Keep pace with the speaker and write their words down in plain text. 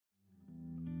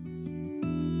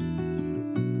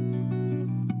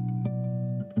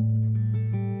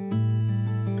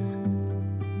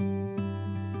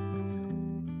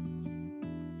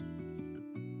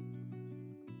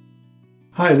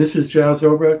Hi, this is Jazz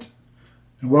Obrecht,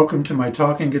 and welcome to my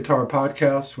Talking Guitar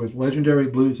podcast with legendary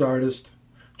blues artist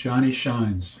Johnny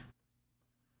Shines.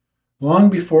 Long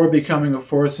before becoming a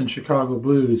force in Chicago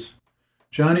blues,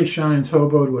 Johnny Shines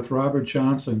hoboed with Robert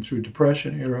Johnson through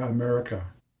Depression-era America.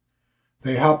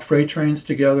 They hopped freight trains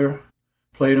together,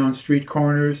 played on street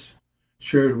corners,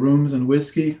 shared rooms and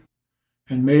whiskey,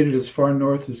 and made it as far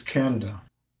north as Canada.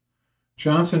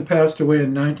 Johnson passed away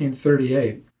in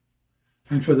 1938.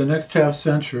 And for the next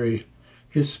half-century,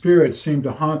 his spirit seemed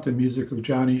to haunt the music of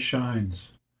Johnny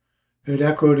Shines. It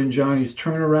echoed in Johnny's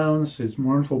turnarounds, his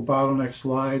mournful bottleneck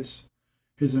slides,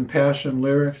 his impassioned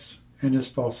lyrics, and his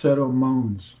falsetto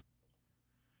moans.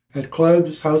 At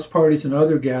clubs, house parties, and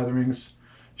other gatherings,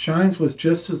 Shines was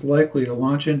just as likely to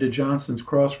launch into Johnson's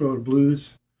Crossroad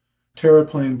Blues,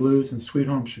 Terraplane Blues, and Sweet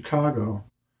Home Chicago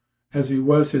as he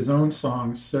was his own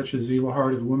songs such as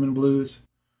Evil-Hearted Woman Blues,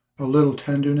 A Little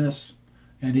Tenderness,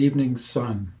 and Evening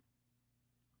Sun.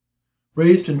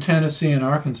 Raised in Tennessee and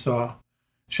Arkansas,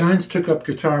 Shines took up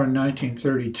guitar in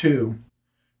 1932,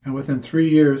 and within 3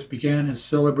 years began his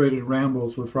celebrated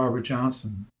rambles with Robert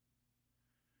Johnson.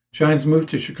 Shines moved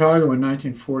to Chicago in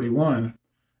 1941,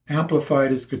 amplified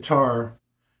his guitar,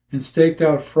 and staked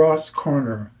out Frost's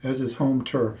Corner as his home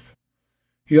turf.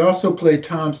 He also played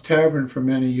Tom's Tavern for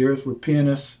many years with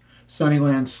pianist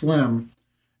Sunnyland Slim,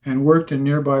 and worked in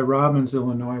nearby Robbins,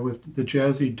 Illinois with the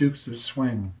jazzy Dukes of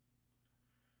Swing.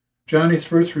 Johnny's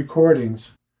first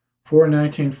recordings, 4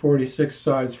 1946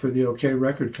 sides for the OKeh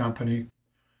record company,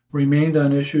 remained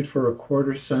unissued for a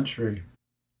quarter century.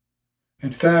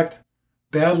 In fact,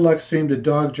 bad luck seemed to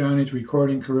dog Johnny's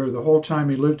recording career the whole time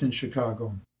he lived in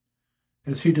Chicago.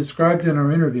 As he described in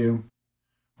our interview,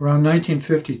 around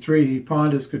 1953 he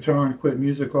pawned his guitar and quit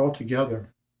music altogether.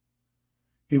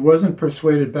 He wasn't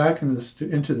persuaded back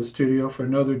into the studio for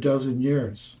another dozen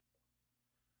years.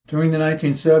 During the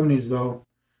 1970s, though,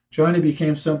 Johnny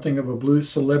became something of a blues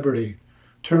celebrity,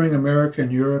 touring America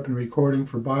and Europe and recording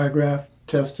for Biograph,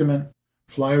 Testament,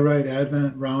 Flyright,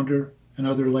 Advent, Rounder, and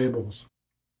other labels.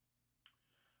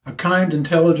 A kind,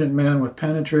 intelligent man with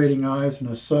penetrating eyes and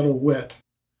a subtle wit,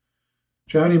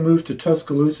 Johnny moved to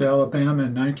Tuscaloosa, Alabama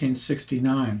in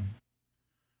 1969.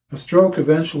 A stroke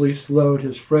eventually slowed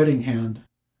his fretting hand,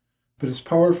 but his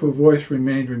powerful voice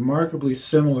remained remarkably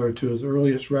similar to his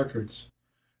earliest records,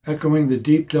 echoing the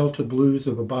deep Delta blues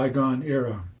of a bygone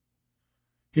era.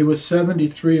 He was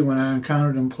 73 when I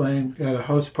encountered him playing at a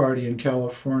house party in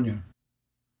California.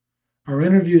 Our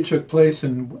interview took place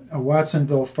in a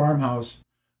Watsonville farmhouse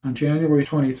on January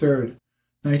 23,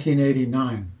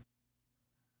 1989.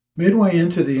 Midway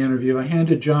into the interview, I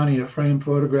handed Johnny a framed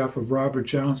photograph of Robert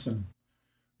Johnson,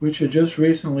 which had just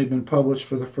recently been published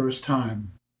for the first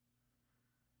time.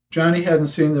 Johnny hadn't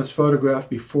seen this photograph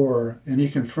before, and he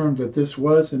confirmed that this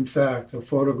was, in fact, a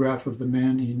photograph of the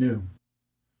man he knew.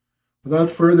 Without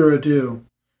further ado,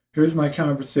 here's my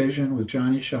conversation with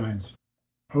Johnny Shines.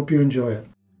 Hope you enjoy it.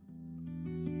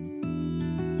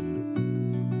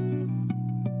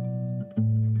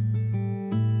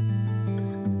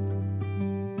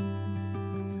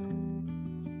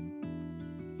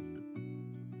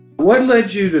 What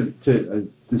led you to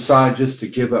decide just to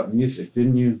give up music?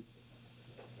 Didn't you?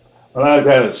 Well, I've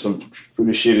had some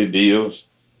pretty shitty deals.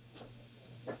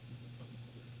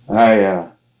 I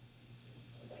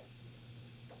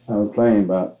was playing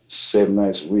about 7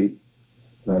 nights a week.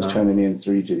 I was turning in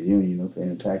 3 to the union,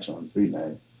 paying tax on 3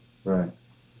 nights. Right.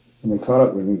 And they caught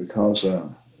up with me because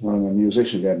one of my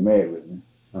musicians got mad with me.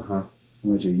 Uh-huh. I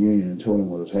went to the union and told him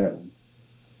what was happening.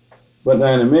 But now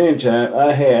in the meantime,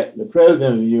 I had the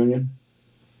president of the union,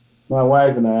 my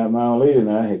wife and I, my old lady and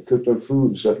I had cooked up food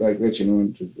and stuff like that,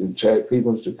 to attract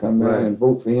people to come down and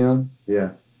vote for him. Yeah.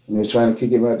 And they was trying to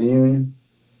kick him out of the union.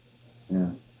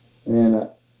 Yeah. And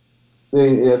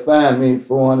they fined me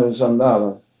 $400 and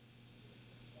some.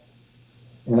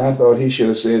 And I thought he should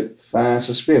have said fine,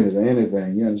 suspended, or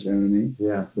anything. You understand what I mean?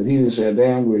 Yeah. But he didn't say a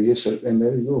damn word. He just said and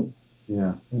let it go.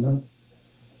 Yeah. You know.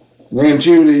 And then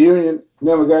too, the union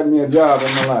never got me a job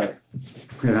in my life.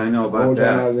 Yeah, I know about 4 that.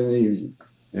 times I was in the union.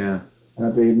 Yeah.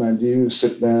 I paid my dues,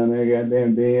 sit down there,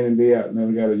 goddamn day in and day out.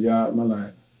 Never got a job in my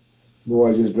life.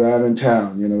 Boy, just driving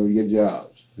town, to get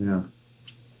jobs. Yeah.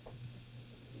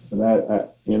 But I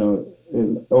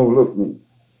it overlooked me.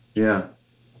 Yeah.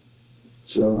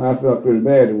 So I felt pretty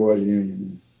bad towards the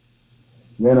union.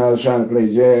 Then I was trying to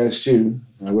play jazz too.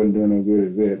 I wasn't doing no good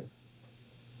at that.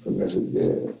 Progressive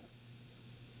jazz.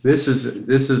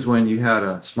 This is when you had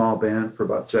a small band for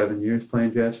about 7 years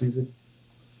playing jazz music?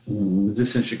 Mm-hmm. Was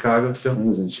this in Chicago still? I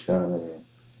was in Chicago, yeah.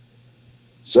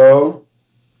 So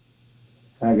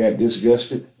I got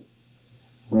disgusted.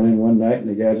 Went in one night and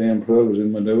the goddamn plug was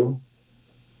in my door.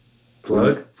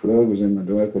 Plug? Plug was in my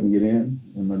door. I couldn't get in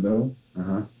my door.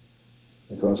 Uh-huh.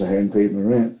 Because I hadn't paid my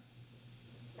rent.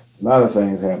 A lot of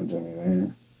things happened to me,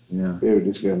 man. Yeah. Very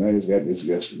disgusting. I just got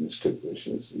disgusted and just took this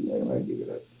shit. So I give it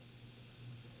up.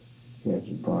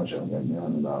 Captain Poncho got me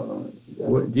 $100 on it.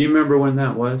 What, do you remember when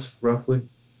that was, roughly?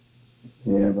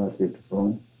 Yeah, about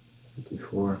 54.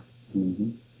 54.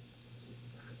 Mm-hmm.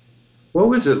 What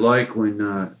was it like when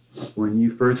you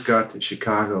first got to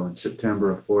Chicago in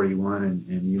September of 41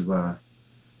 and you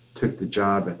took the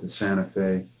job at the Santa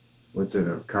Fe, what's it,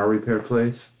 a car repair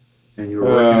place? And you were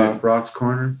working at Brock's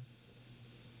Corner?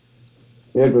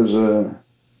 It was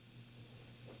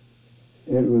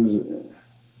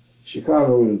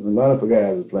Chicago, a lot of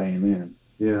guys were playing then.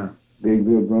 Yeah. Big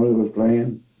Bill Brumley was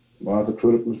playing, Martha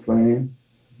Crudup was playing,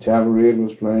 Tavern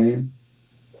was playing,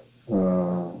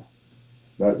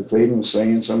 Dr. Clayton was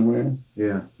singing somewhere.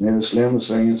 Yeah. Little Slim was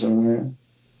singing somewhere.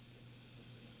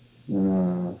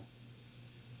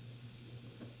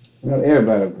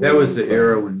 Everybody played. That was the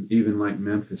era when even like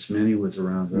Memphis Minnie was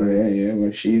around, right? Yeah,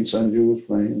 when she and Sanju was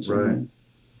playing somewhere. Right.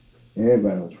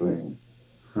 Everybody was playing.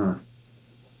 Huh.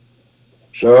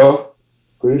 So,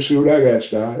 pretty soon I got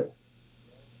started.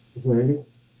 It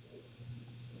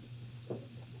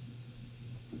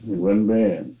wasn't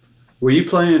bad. Were you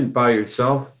playing by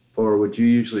yourself, or would you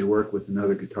usually work with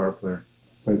another guitar player?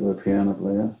 Like a piano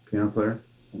player. Piano player?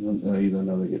 Either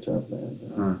another guitar player.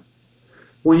 Huh.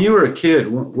 When you were a kid,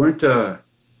 weren't there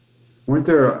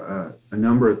a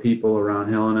number of people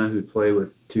around Helena who'd play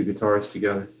with two guitars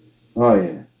together? Oh,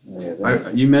 yeah.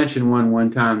 You mentioned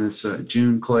one time, this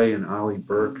June Clay and Ollie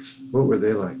Burks. What were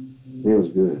they like? They was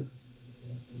good.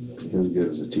 They was good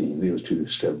as a team. They was two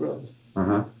stepbrothers.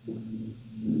 Uh-huh.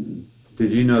 Mm-hmm.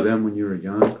 Did you know them when you were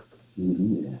young?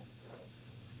 Mm-hmm, yeah.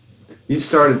 You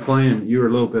started playing, you were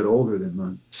a little bit older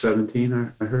than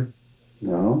 17, I heard?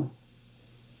 No.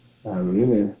 I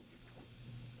really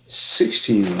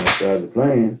 16 when I started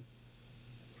playing.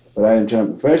 But I didn't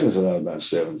turn professional until I was about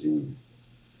 17.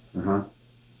 Uh-huh.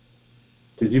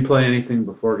 Did you play anything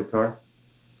before guitar?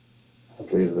 I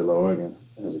played a little organ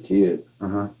as a kid.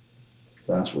 Uh-huh.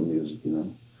 Gospel music, you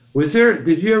know.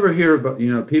 Did you ever hear about,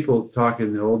 people talk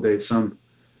in the old days,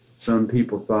 some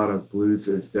people thought of blues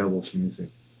as devil's music.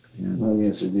 And Oh,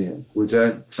 yes, it did. was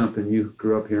that something you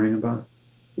grew up hearing about?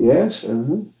 Yes, yeah.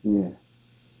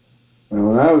 Well,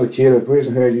 when I was a kid, a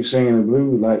person heard you singing the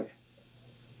blues, like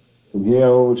from here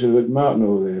over to the mountain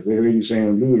over there. If they heard you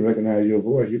singing the blues, recognize your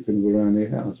voice, you couldn't go around their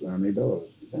house, around their doors,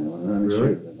 around their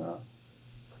Really? children and all.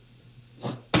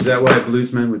 Is that why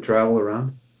bluesmen would travel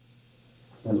around?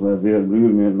 That's why real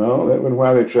bluesmen, no, that wasn't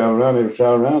why they traveled around. They would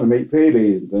travel around to make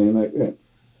paydays and things like that.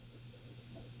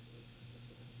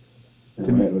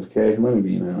 And that was cash money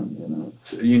being out, you know.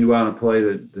 So you want to play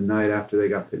the night after they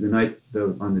got paid,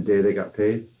 on the day they got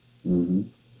paid? Mm-hmm.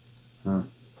 Huh.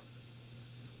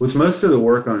 Was most of the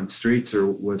work on streets, or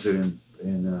was it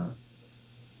in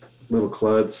little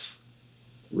clubs,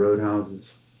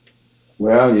 roadhouses?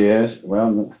 Well, yes.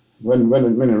 Well,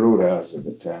 wasn't many roadhouses at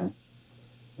the time.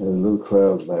 There were little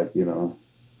clubs like, you know.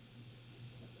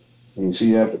 And you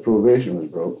see, after probation was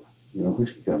broke,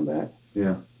 whiskey come back.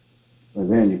 Yeah. But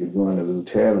then you could go into little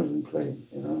taverns and play,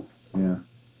 you know. Yeah.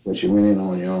 But you went in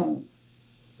on your own.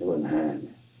 They wasn't hiring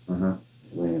you. Uh-huh.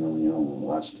 You went in on your own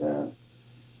lots of times.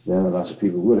 Then lots of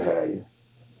people would hire you.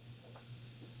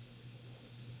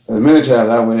 But many times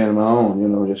I went in on my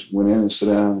own, just went in and sit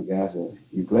down, and the guy said,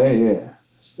 "You play?" "Yeah."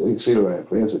 "Stay, sit around,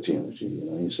 play us a tune or two."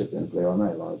 You sit there and play all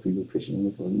night. A lot of people pitching and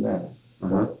looking down.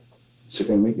 Uh-huh. Sit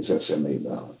there and make yourself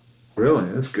 $7-8. Really?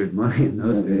 That's good money in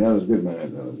those days. That was good money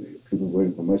in those days. People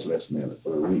waiting for much less than that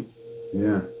for a week.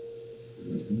 Yeah.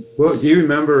 Mm-hmm. Well, do you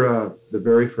remember the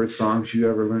very first songs you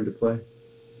ever learned to play?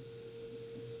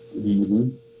 Mm-hmm.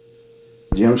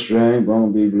 Jim String,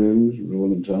 Bumblebee Blues,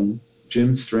 Rolling Tumble.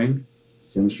 Jim String?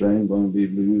 Jim String, Bumblebee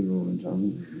Blues, Rolling Tumble.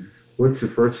 Mm-hmm. What's the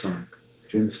first song?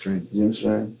 Jim String. Jim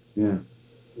String? Yeah.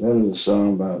 That was a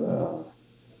song about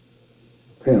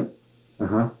pimp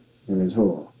Uh-huh. and his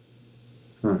whore.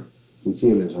 Huh. He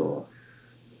killed his whore.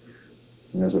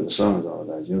 And that's what the song's all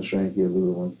about. Jim String killed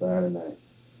Lou one Friday night.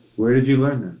 Where did you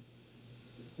learn that?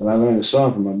 Well, I learned the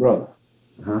song from my brother.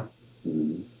 Uh-huh.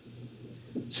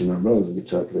 Mm-hmm. See, my brother's a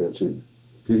guitar player too.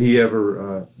 Did he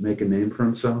ever make a name for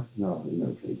himself? No, he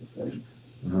never played professional.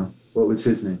 Uh-huh. What was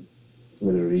his name?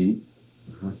 Willie Reed.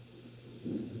 Uh-huh.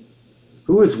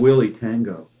 Who was Willie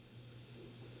Tango?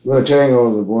 Well, Tango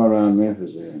was a boy around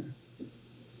Memphis there.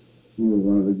 He was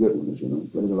one of the good ones,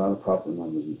 played a lot of popular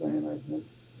numbers and things like that.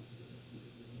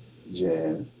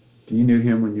 Jazz. You knew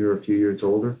him when you were a few years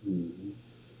older? Mm-hmm.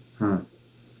 Huh.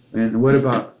 And what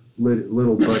about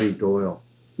little Buddy Doyle?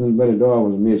 Little Buddy Doyle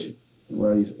was a midget.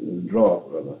 Well, he was a dwarf,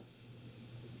 brother.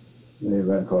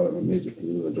 Everybody called him a midget.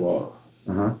 He was a dwarf.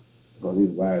 Uh-huh. Because he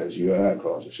was wide as your eye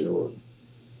across the shoulders.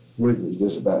 He Was, was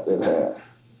just about that high.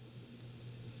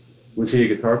 was he a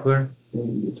guitar player? Yeah, he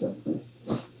was a guitar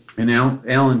player. And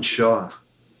Alan Shaw.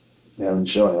 Alan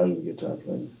Shaw was a guitar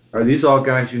player. Are these all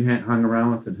guys you hung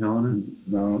around with in Helena?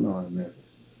 No, in Memphis.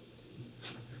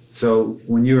 So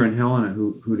when you were in Helena,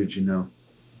 who did you know?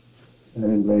 I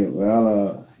didn't play,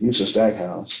 well, Houston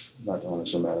Stackhouse, about the only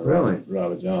somebody. Really?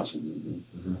 Robert Johnson.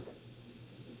 Mm-hmm.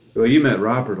 Well, you met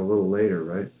Robert a little later,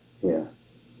 right? Yeah.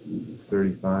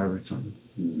 35 or something.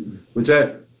 Mm-hmm. Was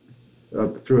that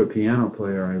through a piano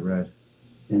player I read?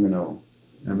 M&O.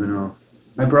 M&O.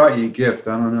 I brought you a gift.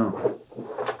 I don't know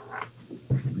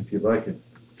if you'd like it.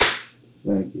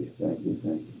 Thank you.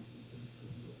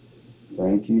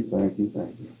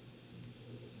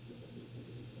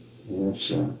 Yes,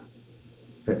 sir.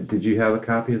 Did you have a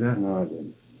copy of that? No, I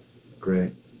didn't.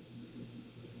 Great.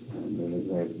 I'm really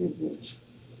glad to get this.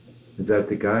 Is that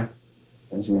the guy?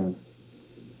 That's him.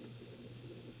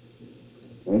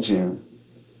 That's him.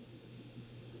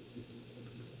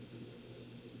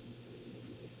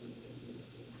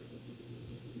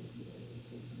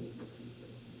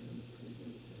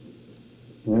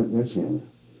 Yep, that's him.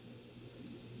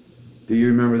 Do you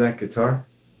remember that guitar?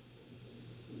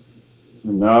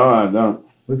 No, I don't.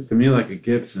 Looks to me like a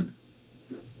Gibson.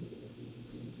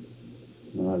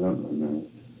 No, I don't remember.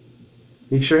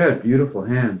 He sure had beautiful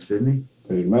hands, didn't he?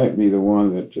 But it might be the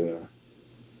one that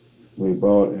we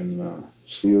bought in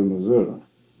Steele, Missouri.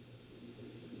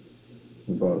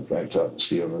 We bought a flat top in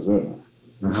Steele, Missouri.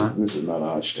 Uh-huh. This is not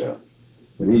arch top.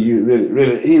 But he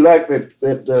really, he liked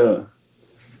that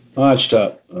arch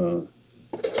top.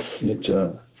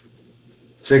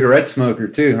 Cigarette smoker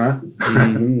too, huh?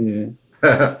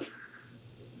 Yeah.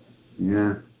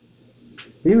 Yeah.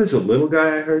 He was a little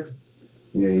guy, I heard.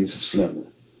 Yeah, he's a slim.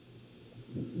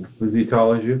 Was he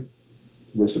tall as you?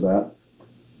 Just about.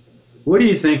 What do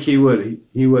you think he would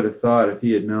have thought if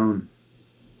he had known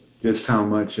just how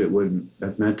much it would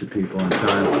have meant to people in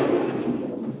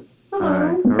time?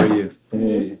 Hi, how are you?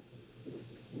 Hey.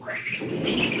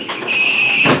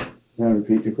 Can I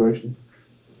repeat your question?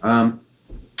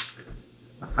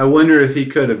 I wonder if he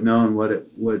could have known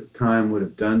what time would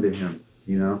have done to him,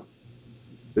 you know?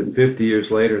 That 50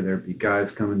 years later there'd be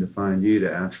guys coming to find you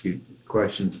to ask you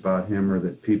questions about him, or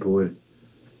that people would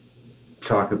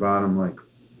talk about him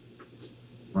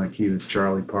like he was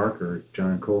Charlie Parker or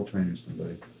John Coltrane or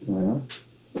somebody. Well,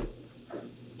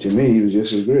 to me, he was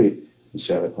just as great as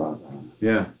Charlie Parker.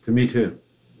 Yeah, to me too.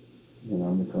 You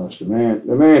know, because the man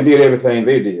did everything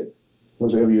they did.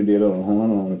 Whatever you did on the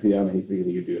horn or on the piano, he figured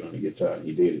he could do it on the guitar.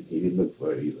 He did it. He didn't look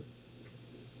for it either.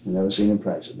 I never seen him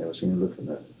practice. Never seen him look for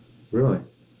nothing. Really?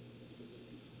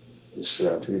 Just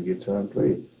sit out to the guitar and play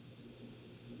it.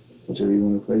 Whatever you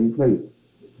want to play, he played it.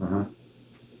 Uh-huh.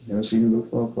 Never seen him look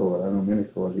for a chord. I know many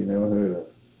chords he never heard of.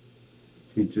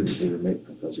 He just, He didn't make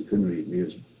because he couldn't read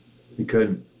music. he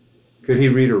couldn't. Could he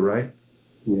read or write?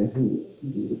 Yeah, he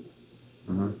did.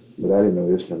 Uh-huh. But I didn't know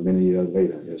this until many years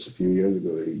later. Just a few years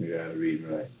ago that he knew how to read and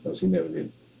write. Because he never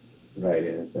did write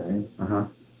anything. Uh-huh.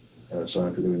 I saw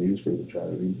him pick up a newspaper try to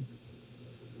read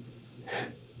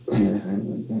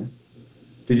anything like that.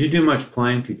 Did you do much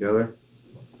playing together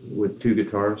with two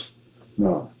guitars?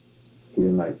 No, he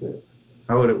didn't like that.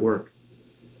 How would it work?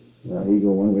 He'd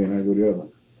go one way and I'd go the other.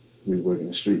 We was working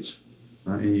the streets.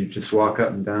 And you just walk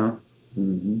up and down?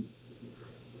 Mm-hmm.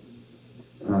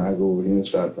 I'd go over here and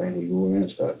start playing. He'd go over here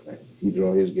and start playing. He'd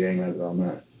draw his gang, I'd draw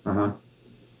mine. Uh-huh.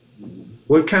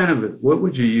 What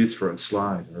would you use for a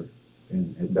slide or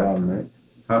at that Bottleneck.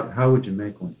 time? How would you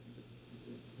make one?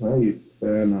 Well, you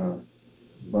find a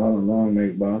bottom, long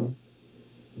neck bottom.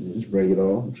 You just break it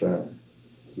off and try to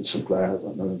get some pliers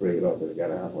on another break it off that I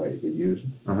got out where you could use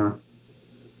them. Uh-huh.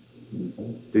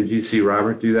 Mm-hmm. Did you see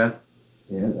Robert do that?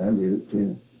 Yeah, I did it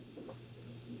too.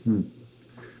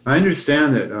 I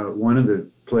understand that one of the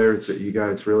players that you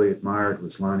guys really admired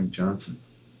was Lonnie Johnson.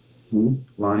 Who?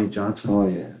 Lonnie Johnson? Oh,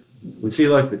 yeah. Was he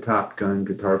like the top gun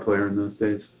guitar player in those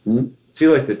days? Hmm? Was he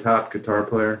like the top guitar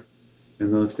player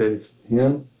in those days?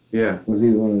 Him? Yeah, Was he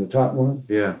one of the top ones?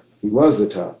 yeah. He was the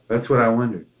top. That's what I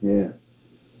wondered. Yeah.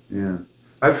 Yeah.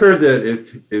 I've heard that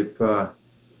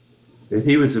if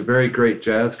he was a very great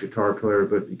jazz guitar player,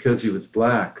 but because he was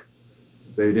black,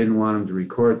 they didn't want him to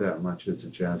record that much as a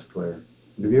jazz player.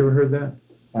 Have you ever heard that?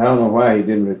 I don't know why he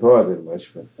didn't record that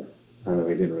much, but I know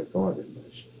he didn't record that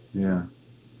much. Yeah.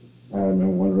 I remember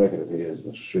one record of his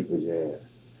was strictly jazz.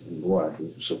 And boy, he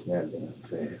was so goddamn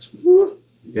fast. Woo!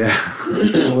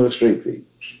 Yeah. with a straight pick.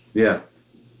 Yeah.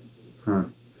 Huh.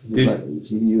 You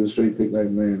can use a straight pick like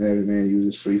every man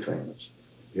uses 3 fingers.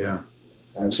 Yeah.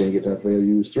 I've seen guitar players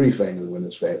use 3 fingers when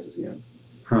as fast as him.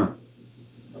 Huh.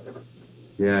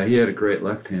 Yeah, he had a great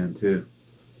left hand too.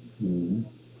 Mm-hmm.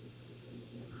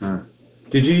 Huh.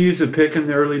 Did you use a pick in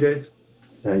the early days?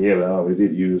 Yeah, but I always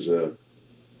did use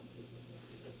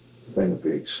finger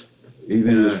picks.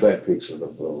 Even use flat picks of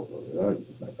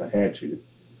I had to.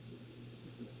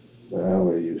 But I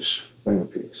always use finger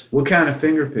picks. what kind of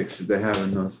finger picks did they have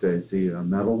in those days? The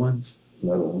metal ones?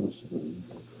 Another ones.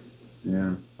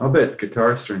 Yeah. I'll bet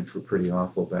guitar strings were pretty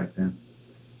awful back then.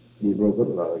 You broke up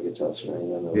a lot of guitar strings.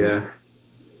 I know. Yeah.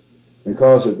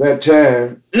 Because at that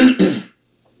time,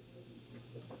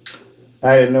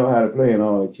 I didn't know how to play in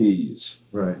all the keys.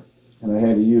 Right. And I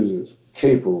had to use a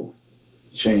capo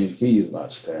to change keys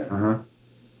lots of times. Uh-huh.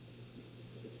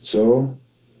 So,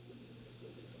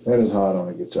 that is hard on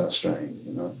a guitar string,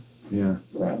 you know. Yeah.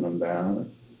 Flatten them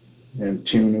down and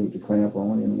tuning it with the clamp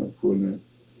on, you know, pulling it,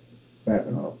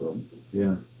 flapping off of them.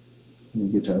 Yeah.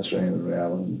 And the guitar string would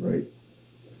rattle and break.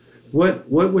 What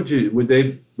would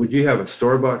you have a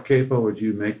store-bought capo, or would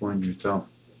you make one yourself?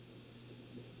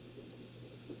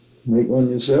 Make one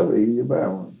yourself, or you buy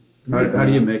one. How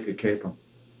do you make a capo?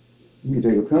 You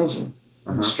take a pencil,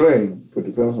 Uh-huh. a string, put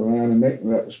the pencil around the neck,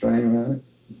 wrap the string around it,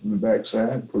 from the back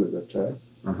side, pull it up tight.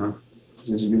 Uh-huh.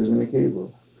 Just as good as any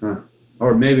cable.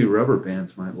 Or maybe rubber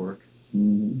bands might work.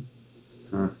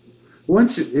 Mm-hmm.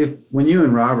 When you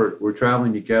and Robert were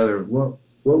traveling together, what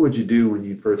would you do when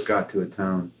you first got to a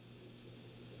town?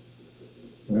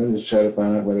 I just try to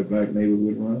find out where the black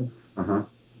neighborhood was. Uh-huh.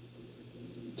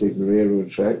 Take the railroad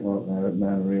track, walk down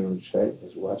the railroad track,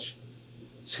 just watch,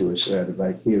 see which side the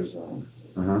black kids on.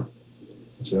 Uh-huh.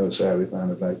 It's the other side we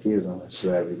find the black kids on, that's the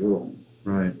side we go on.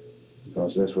 Right.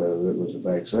 Because that's where it was the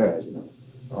back side, you know.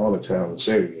 All the town was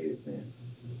segregated then.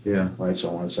 Yeah. Whites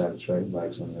on one side of the track,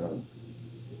 blacks on the other.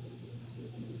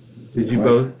 Did you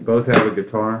both have a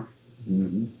guitar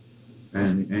Mm-hmm.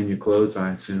 and your clothes,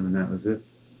 I assume, and that was it?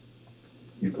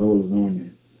 Your clothes on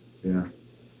you. Yeah.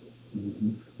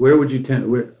 Mm-hmm. Where would you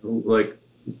what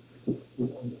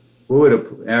would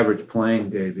an average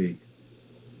playing day be?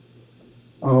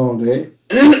 All day.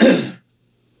 If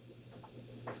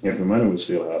the money was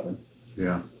still happening.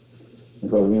 Yeah.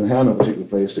 Because we didn't have no particular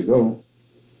place to go.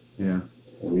 Yeah.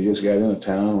 And we just got in a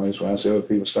town. That's why I said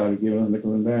people started giving us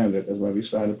nickels and dimes. That's why we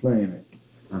started playing it.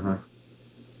 Uh-huh.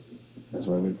 That's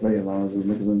why we play as long as it was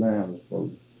nickels and dimes.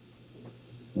 So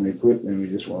when we quit, then we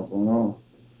just walk on off.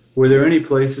 Were there any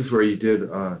places where you did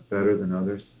better than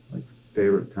others, like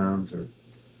favorite towns or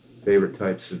favorite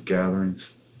types of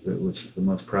gatherings that was the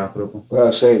most profitable?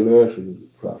 Well, St. Louis was a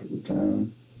profitable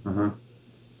town. Uh-huh.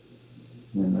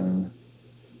 And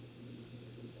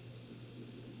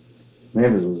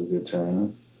Memphis was a good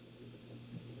town.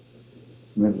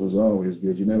 Memphis was always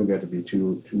good. You never got to be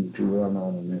too well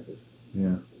known in Memphis.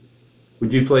 Yeah.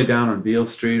 Would you play down on Beale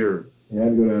Street or? You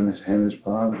had to go down to Henry's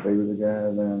Park and play with the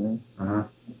guys down there. Uh-huh.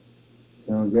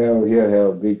 You know, the guy over here had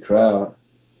a big crowd.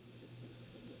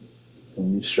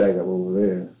 And you strike up over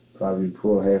there. Probably you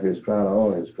pull half his crowd or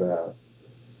all his crowd.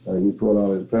 You pull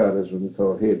all his crowd, that's what we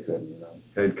call head cutting, you know.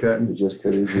 Head cutting? You just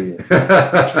cut his head.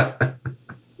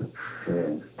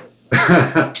 Yeah.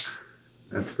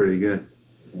 That's pretty good.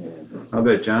 Yeah. I'll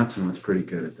bet Johnson was pretty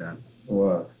good at that.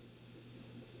 What?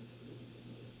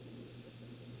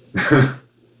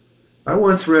 I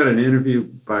once read an interview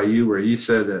by you where you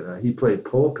said that he played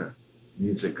polka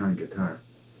music on guitar.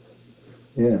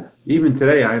 Yeah. Even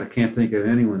today, I can't think of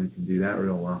anyone who can do that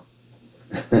real well.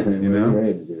 You know?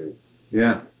 Ready to do it.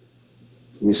 Yeah.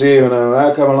 You see, when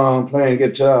I come along playing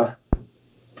guitar,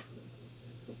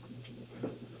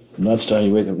 that's the time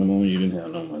you wake up in the morning, you didn't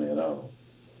have no money at all.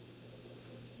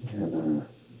 And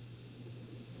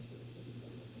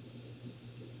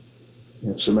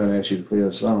if somebody asks you to play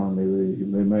a song,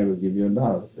 they might give you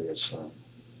 $1 to play a song.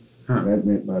 Huh. That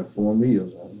meant about 4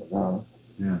 meals out of $1.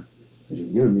 Yeah. But you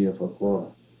can get a meal for a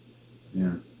quarter.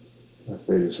 Yeah. That's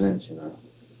 30 cents, you know.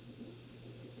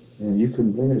 And you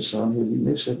couldn't play a song, you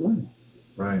miss that money.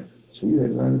 Right. So you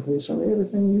had to learn to play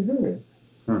everything you heard.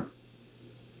 Huh.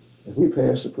 If we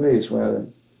passed the place while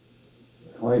the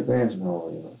white dancing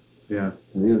hall, you know. Yeah.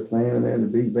 And they was playing there, the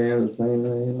big band was playing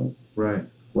there, you know. Right.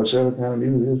 Whatever kind of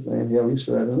music they was playing, hell, we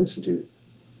stood out and listened to it.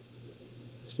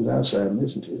 Stood outside and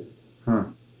listened to it. Huh.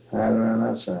 Hide around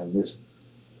outside and listen.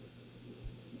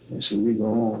 And so we go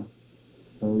on.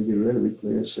 When we get ready, we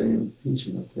play the same piece,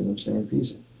 you know, play them same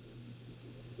pieces.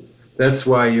 That's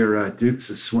why your Dukes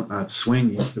of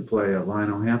Swing used to play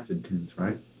Lionel Hampton tunes,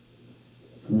 right?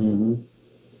 Mm-hmm.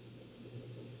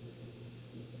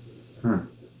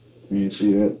 You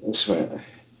see that? That's fine.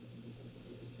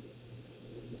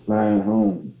 Flying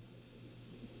home.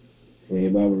 Hey,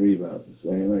 Baba Rebop.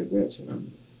 Something like that, you know.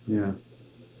 Yeah.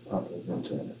 Popular that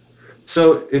time.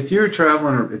 So if you were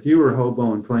traveling, or if you were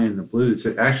hoboing playing the blues,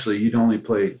 actually you'd only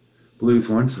play blues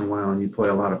once in a while, and you'd play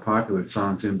a lot of popular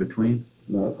songs in between.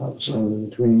 A lot of popular songs in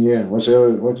between, yeah. What's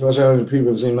the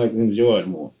people seem like to enjoy it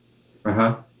more?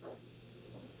 Uh-huh.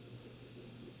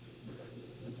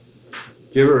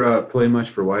 Do you ever play much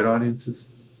for white audiences?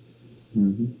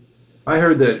 Mm-hmm. I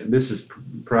heard that this is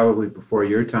probably before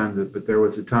your time, but there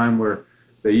was a time where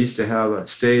they used to have a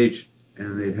stage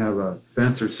and they'd have a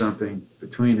fence or something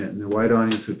between it, and the white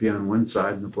audience would be on one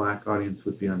side and the black audience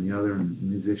would be on the other, and the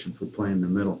musicians would play in the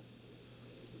middle.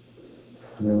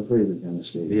 I never played that kind of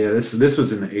stage. Yeah, this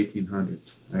was in the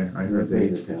 1800s. I heard they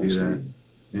used to do that.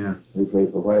 Yeah. We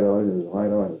played for white audience, white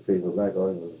audience. We played for black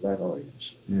audience, black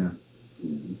audience. Yeah.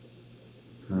 Mm-hmm.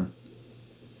 Huh.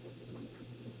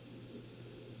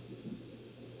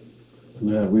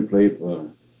 Yeah, we played for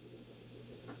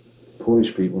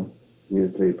Polish people. We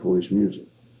had played Polish music.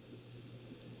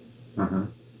 Uh-huh.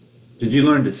 Did you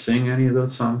learn to sing any of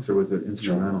those songs, or was it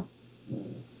instrumental? No.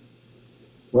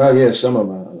 Well, yeah, some of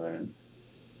them I learned.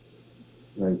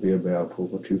 Like Be a Bell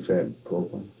Polka, Too Fat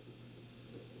Polka.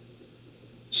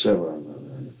 Several of them I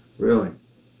learned. Really?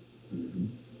 Mm-hmm.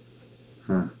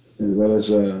 Huh. As well as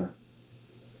a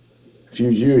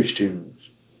few Jewish tunes.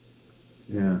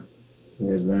 Yeah. We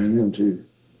had to learn them too.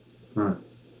 Huh.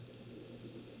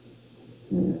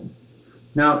 Yeah.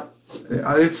 Now,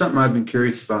 it's something I've been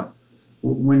curious about.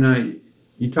 When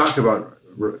you talk about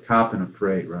copping a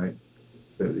freight, right?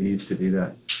 That they used to do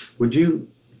that. Would you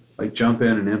like jump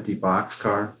in an empty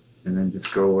boxcar and then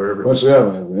just go wherever?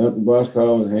 Whatsoever. If the empty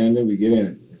boxcar was handy, we get in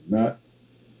it. If not,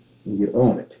 we get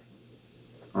on it.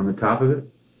 On the top of it?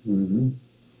 Mm-hmm.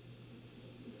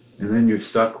 And then you're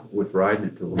stuck with riding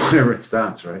it till whenever it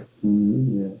stops, right?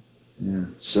 Mm-hmm. Yeah. Yeah.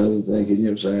 Southern thing hitting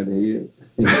you upside the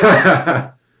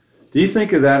head. Do you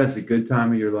think of that as a good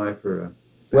time of your life, or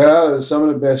Well, it's some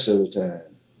of the best of the time.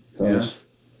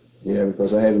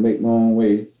 Because I had to make my own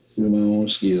way through my own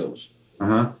skills.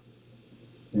 Uh-huh.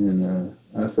 And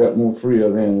I felt more free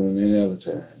of them than any other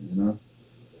time, you know.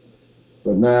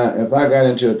 But now, if I got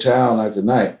into a town like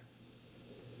tonight,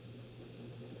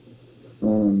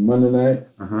 on Monday night,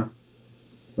 Uh-huh.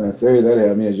 by Thursday, I'd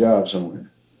have me a job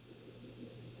somewhere.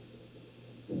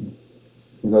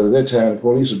 Because at that time, the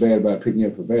police was bad about picking you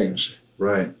up for vagrancy.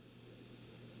 Right.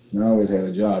 And I always had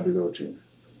a job to go to.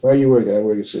 Where you work at? I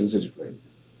work at City Place.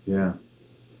 Yeah.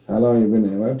 How long you been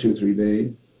there? Well, 2 or 3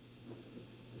 days.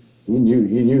 He knew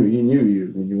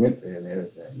you when you went there and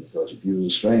everything. Because if you was a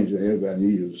stranger, everybody knew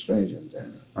you was a stranger in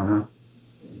town. Uh-huh.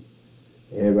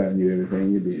 Everybody knew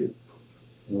everything you did.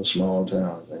 In a small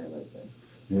town thing like that.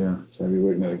 Yeah. So I'd be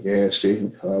working at a gas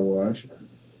station, car wash,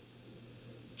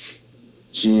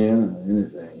 gin, or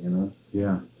anything, you know.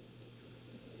 Yeah.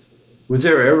 Was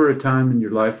there ever a time in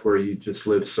your life where you just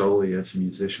lived solely as a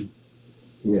musician?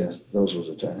 Yes, those was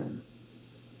a time.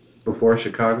 Before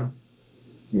Chicago?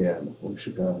 Yeah, before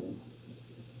Chicago.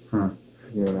 Huh.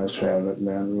 Yeah, when I was traveling up and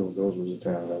down the road, those was the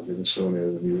time I was living solely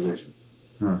as a musician.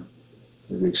 Huh.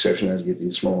 With the exception, I was get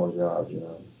these small jobs, you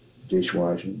know,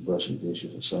 dishwashing, brushing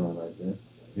dishes, or something like that.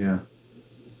 Yeah.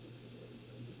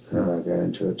 And I got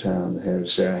into a town that had to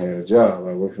say I had a job.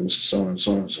 I worked for Mr. So and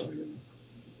so, you know,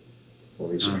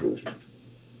 police enforcement.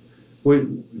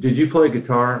 Did you play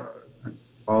guitar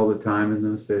all the time in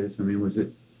those days? I mean,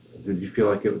 did you feel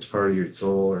like it was part of your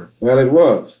soul, or? Well, it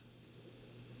was.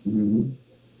 Mm-hmm.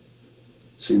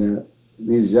 See, now,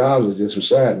 these jobs are just for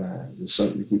sidelines. It's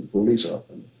something to keep the police off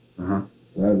of me. Uh-huh.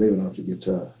 And I was living off the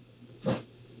guitar.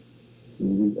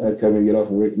 I'd come and get off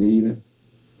and work in the evening,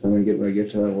 come and get my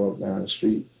guitar, walk down the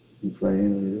street, be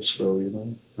playing real slow, you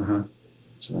know. Uh-huh.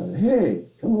 So I said, hey,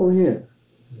 come over here.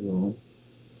 You know,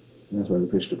 and that's why we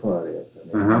pitched the party at.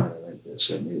 Uh-huh. Like that,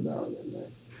 $78 that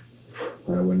night.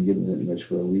 I wasn't getting that much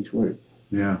for a week's work.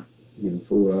 Yeah. Getting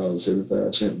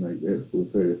 $4.75 like that, for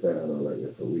 $35 like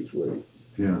that for a week's work.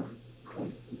 Yeah.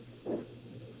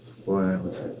 Boy,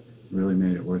 that really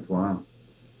made it worthwhile.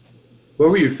 What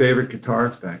were your favorite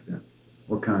guitars back then?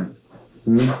 What kind?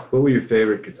 Hmm? What were your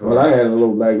favorite guitars? Well, I had a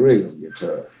little black Regal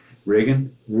guitar.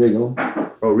 Reagan? Regal.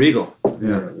 Oh, Regal.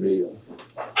 Yeah. Regal.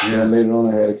 Yeah. And later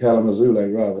on I had a Kalamazoo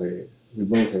like Robert had. We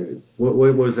both had it. What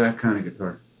was that kind of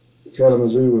guitar?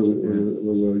 Kalamazoo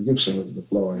was a Gibson with the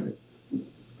flaw in it.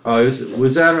 Oh,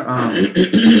 was that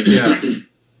yeah.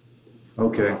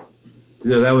 Okay.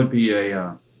 So that would be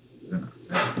a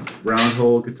round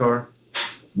hole guitar?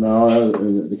 No,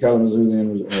 the Kalamazoo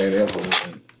then had F-holes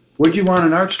in it. What'd you want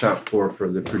an arch top for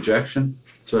the projection?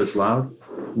 So it's loud?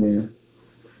 Yeah.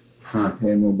 Huh.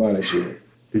 Had no body to it.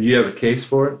 Did you have a case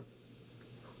for it?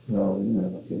 No, you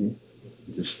know, okay.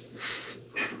 Just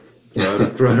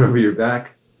throw it over your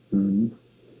back? Mm-hmm.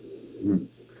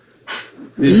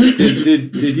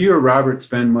 Did you or Robert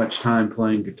spend much time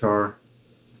playing guitar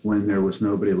when there was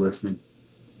nobody listening?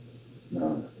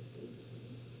 No.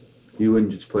 You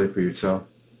wouldn't just play for yourself?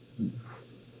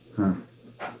 Huh.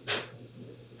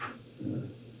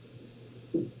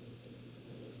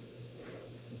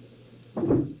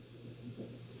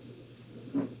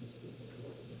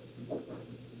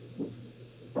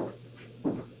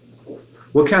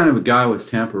 What kind of a guy was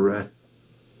Tampa Red?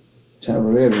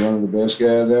 Tavern was one of the best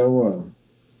guys I ever was.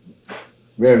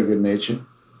 Very good natured,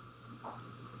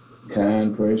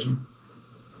 kind person,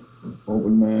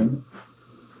 open-minded.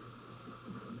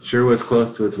 Sure was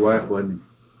close to his wife, wasn't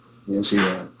Yes, he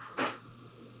was.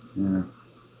 he? Yeah.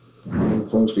 They were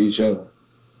close to each other.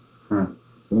 Huh.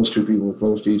 Those two people were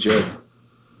close to each other.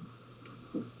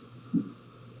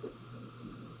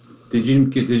 Did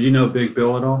you know Big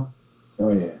Bill at all?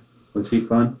 Oh, yeah. Was he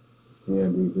fun? Yeah,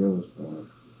 Big Bill was fun.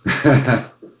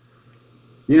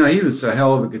 You know, he was a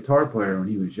hell of a guitar player when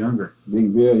he was younger.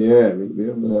 Big Bill, yeah. Big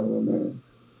Bill was a hell of a man.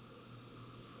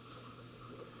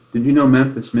 Did you know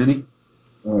Memphis Minnie?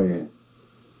 Oh, yeah.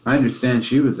 I understand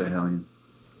she was a hellion.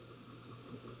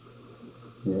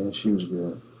 Yeah, she was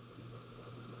good.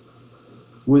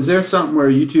 Was there something where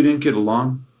you two didn't get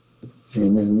along? You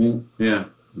remember me? Yeah.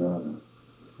 No.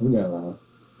 We got along.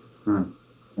 Huh.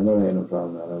 I never had no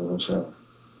problem out of it myself.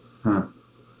 Huh.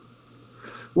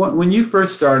 When you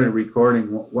first started recording,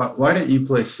 why didn't you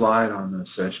play slide on those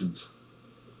sessions?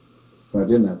 Why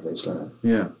didn't I play slide?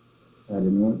 Yeah. I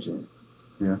didn't want to.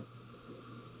 Yeah.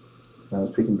 I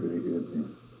was picking pretty good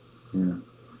then. Yeah.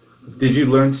 Did you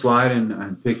learn slide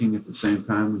and picking at the same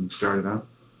time when you started out?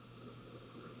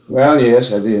 Well,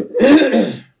 yes, I did.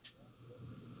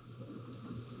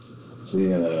 See,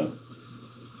 when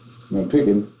I'm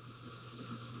picking,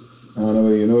 I don't know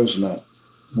whether you notice or not,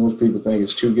 most people think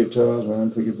it's two guitars when I'm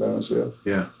picking by myself.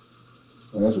 Yeah.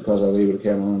 Well, that's because I was able to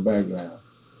carry my own background.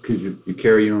 Because you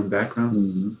carry your own background?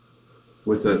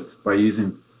 Mm-hmm. By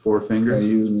using 4 By fingers?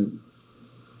 using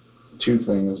the 2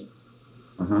 fingers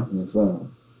and the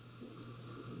thumb.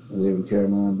 I was able to carry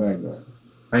my own background.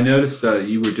 I noticed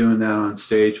you were doing that on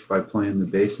stage by playing the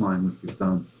bass line with your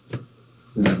thumb.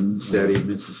 Mm-hmm. Steady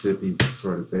Mississippi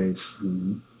sort of bass.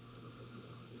 Mm-hmm.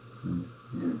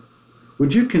 Yeah.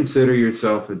 Would you consider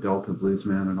yourself a Delta blues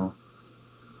man at all?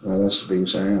 Well, that's the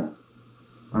biggest I am.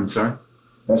 I'm sorry?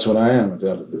 That's what I am, a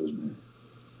Delta blues man.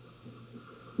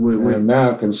 Wait. I'm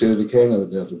now considered the king of the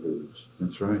Delta blues.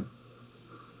 That's right.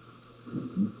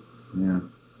 Mm-hmm. Yeah.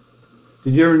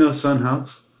 Did you ever know Son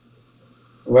House?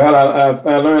 Well,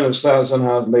 I learned of Sun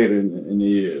House later in the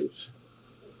years.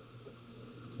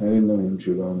 I didn't know him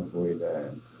too long before he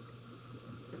died.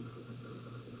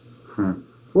 Huh.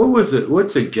 What was it?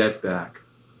 What's a get back?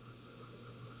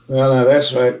 Well, now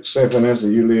that's right. Say, for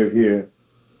instance, you live here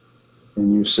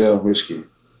and you sell whiskey,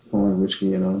 foreign whiskey,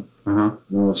 you know. Uh-huh.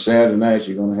 You know, Saturday night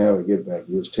you're going to have a get back.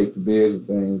 You just take the beds and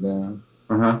things down,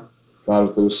 Uh-huh. follow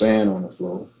through sand on the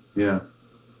floor. Yeah.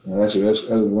 Now, that's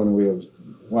one way of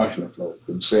washing the floor,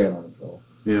 putting sand on the floor.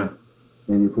 Yeah.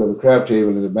 And you put a crab table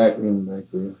in the back room back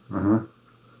there. Uh-huh.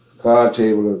 Card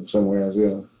table somewhere as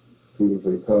well. People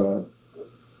play cards.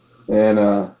 And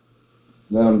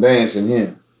let them dance in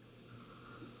here.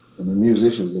 And the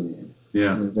musicians in here.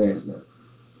 Yeah. They dance now.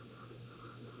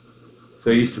 So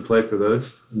you used to play for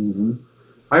those? Mm-hmm.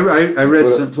 I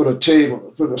read Put a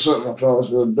table, put something across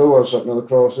the door, something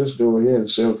across this door here and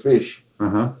sell fish.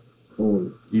 Uh-huh.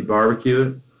 Or You barbecue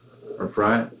it or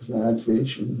fry it? fried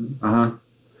fish. Mm-hmm. Uh-huh.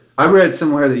 I read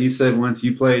somewhere that you said once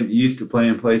you used to play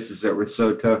in places that were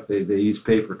so tough they used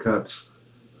paper cups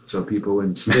so people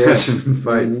wouldn't smash and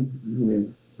fight. Mm-hmm. Yeah.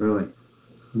 Really?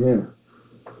 Yeah.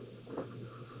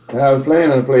 I was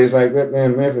playing in a place like that there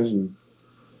in Memphis, and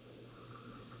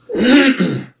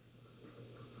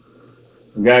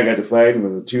the guy got to fighting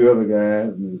with the 2 other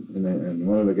guys and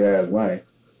one of the guys' wife.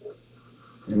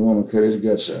 And the woman cut his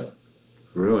guts out.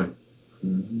 Really?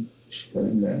 Mm-hmm. She cut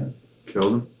him down.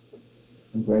 Killed him?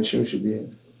 I'm quite sure she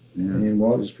did. Yeah. And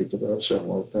Walters picked up outside and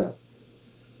walked out.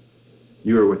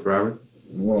 You were with Robert?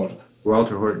 And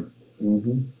Walter Horton?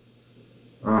 Mm-hmm.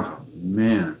 Oh,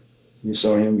 man. We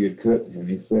saw him get cut and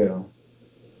he fell.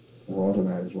 Walter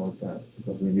and I just walked out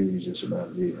because we knew he was just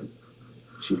about dead.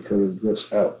 She cut his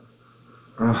guts out.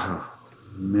 Oh,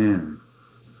 man.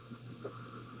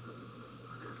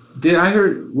 I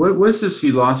heard, what was this?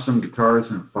 He lost some guitars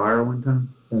in a fire one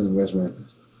time? That was in West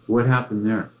Memphis. What happened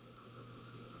there?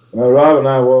 Well, Rob and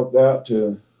I walked out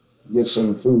to get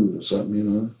some food or something, you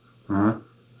know. Uh-huh.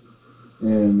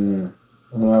 And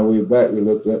on our way back, we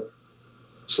looked up,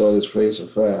 saw this place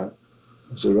afire.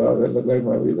 I said, Rob, that looked like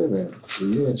where we live at. I said,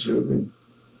 yeah, it sure did.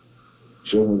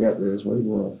 Sure, when we got there, that's what it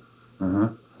was. Uh-huh.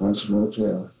 Hunt's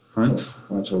Motel. Hunt's?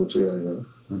 Hunt's Hotel, yeah.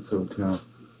 Hunt's Hotel.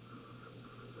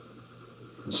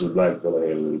 This is a black fella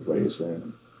had a little place there.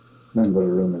 Nothing but a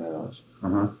rooming house.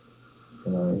 Uh-huh.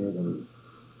 You know, he had them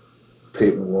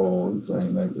paper walls and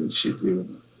things like that shit.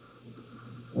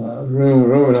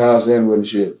 Rooming house then with the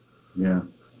shit. Yeah.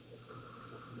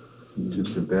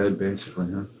 Just a bed,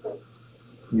 basically, huh?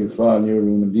 You fall in your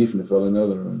room and definitely fell in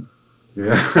another room.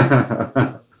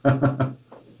 Yeah.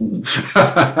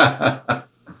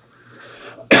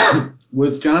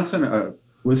 Was Johnson,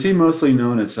 was he mostly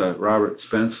known as Robert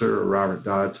Spencer or Robert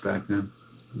Dodds back then?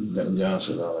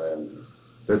 Johnson, all that.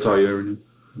 That's all you ever knew?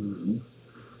 Mm-hmm.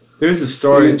 There's a He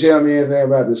story. didn't tell me anything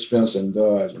about the Spencer and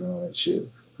Dodge and all that shit.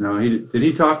 No, did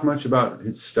he talk much about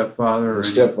his stepfather? Or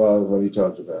His stepfather, what he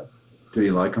talked about. Did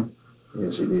he like him?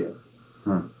 Yes, he did.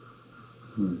 Huh.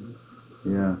 Mm-hmm.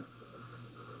 Yeah.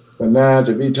 But now,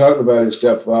 to be talking about his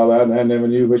stepfather, I never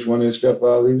knew which one of his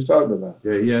stepfathers he was talking about.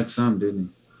 Yeah, he had some, didn't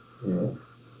he? Yeah.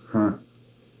 Huh.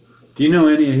 Do you know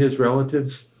any of his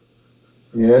relatives?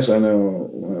 Yes, I know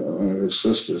one of his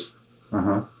sisters.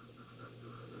 Uh-huh.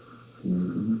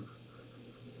 Mm-hmm.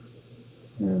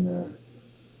 And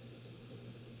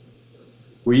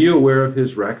were you aware of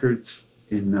his records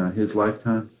in his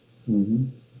lifetime? mm-hmm.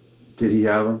 Did he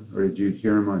have them, or did you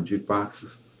hear him on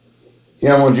jukeboxes?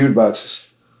 Yeah, I'm on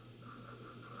jukeboxes.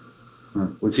 Huh.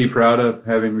 Was he proud of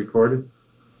having recorded?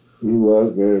 He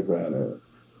was very proud of it.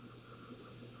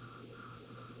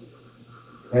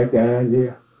 Like the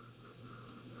idea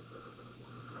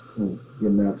of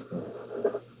getting out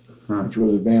there, which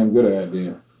was a damn good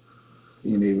idea,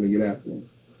 being able to get out there.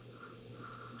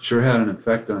 Sure had an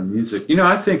effect on music. You know,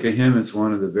 I think of him as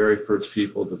one of the very first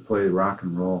people to play rock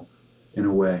and roll in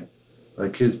a way.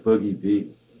 Like his boogie beat,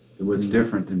 it was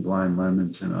different than Blind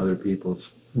Lemon's and other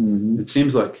people's. Mm-hmm. It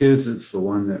seems like his is the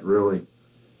one that really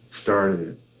started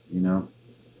it, you know?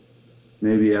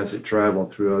 Maybe as it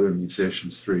traveled through other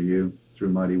musicians, through you, through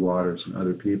Muddy Waters and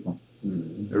other people.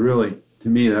 Mm-hmm. It really, to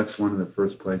me, that's one of the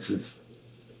first places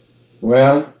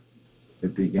Well,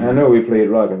 it began. I know we played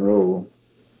rock and roll,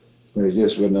 but it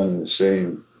just wasn't under the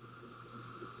same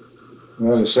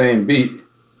beat,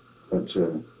 but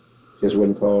just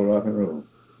wasn't called rock and roll.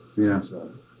 Yeah.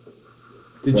 So,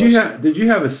 Did you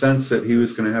have a sense that he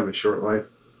was going to have a short life?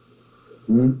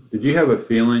 hmm? Did you have a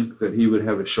feeling that he would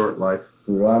have a short life?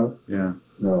 Robert? Yeah.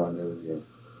 No, I never did.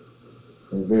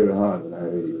 It was very hard when I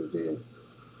heard he was dead.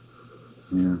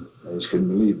 Yeah. I just couldn't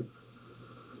believe it.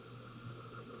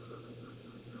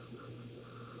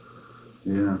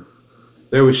 Yeah.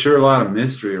 There was sure a lot of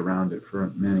mystery around it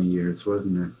for many years,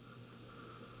 wasn't there?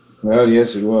 Well,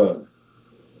 yes, it was.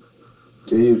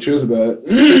 Tell you the truth about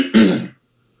it,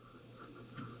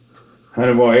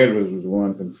 Honey Boy Edwards was the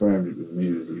one who confirmed it with me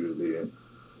that he was dead.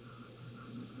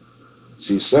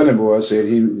 See, Sonny Boy said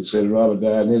he said Robert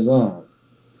died in his arms.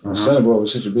 Uh-huh. Sonny Boy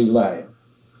was such a big liar.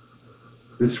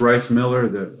 This Rice Miller,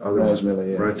 the other Rice one? Miller,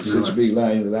 yeah. Rice Such Miller. a big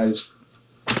liar that I just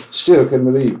still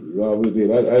couldn't believe Robert was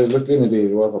dead. I just looked in the day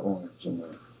to walk up on him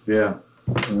somewhere. Yeah.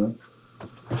 You know?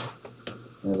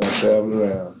 As I traveled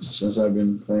around since I've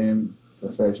been playing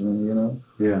professionally, you know.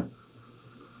 Yeah.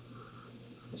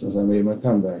 Since I made my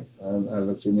comeback, I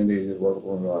looked in the day to walk up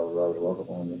on Robert walk up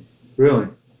on me. Really?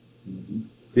 Mm-hmm.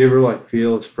 Do you ever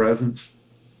feel his presence?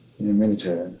 Yeah, many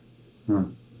times. Huh.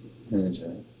 Many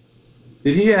times.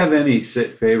 Did he have any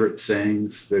favorite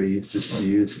sayings that he used to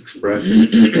use,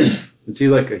 expressions? Was he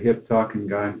like a hip talking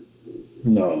guy?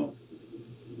 No.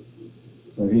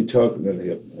 Well, he talked a little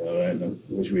hip, all right,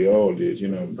 which we all did, you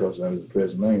know, because that was the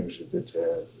present language at that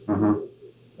time. Uh-huh.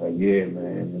 Like, yeah,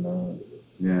 man, you know.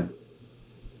 Yeah.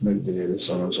 Look, Daddy,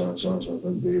 son,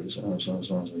 look, baby, son,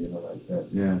 you know, like that.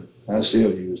 Yeah. I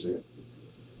still use it.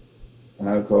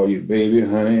 I'll call you baby,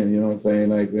 honey, and, you know, thing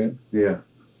like that. Yeah.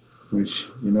 Which,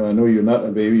 you know, I know you're not a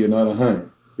baby, you're not a honey.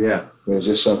 Yeah. But it's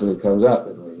just something that comes out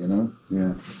that way, you know?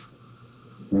 Yeah.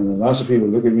 And lots of people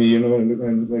look at me, you know,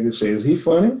 and they say, is he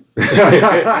funny?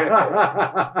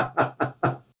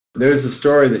 There's a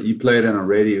story that you played on a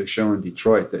radio show in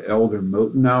Detroit, the Elder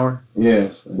Moten Hour.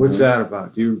 Yes. What's that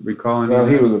about? Do you recall any Well, of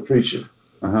he that? was a preacher,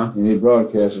 Uh-huh. and he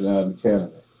broadcasted out in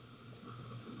Canada.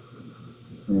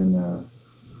 And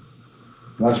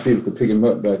lots of people could pick him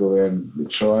up back over there in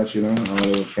Detroit, you know, all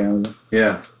over Canada.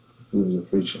 Yeah. He was a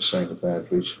preacher, sanctified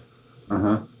preacher.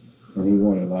 Uh-huh. And he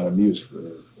wanted a lot of music with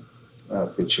his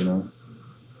outfit, you know.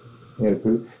 He had a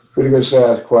pretty good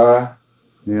sized choir.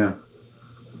 Yeah.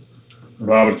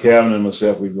 Robert Calvin and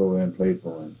myself, we'd go in and play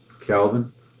for him.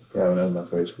 Calvin? Calvin, that was my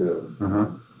first cousin. Uh-huh.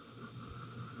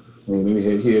 I mean,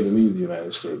 he had to leave the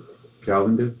United States.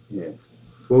 Calvin did? Yeah.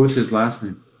 What was his last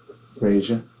name?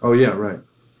 Frazier. Oh, yeah, right.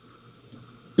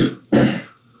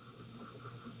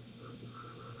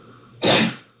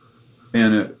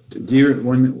 And did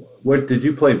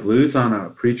you play blues on a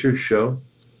preacher's show?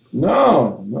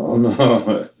 No.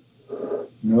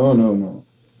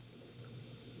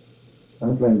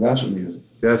 I'm playing gospel music.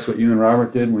 That's what you and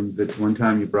Robert did the one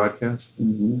time you broadcast?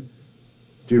 Mm-hmm.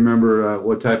 Do you remember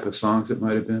what type of songs it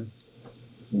might have been?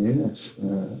 Yes.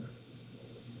 The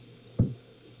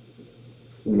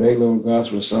regular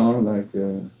gospel song like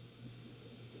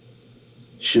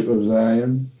Ship of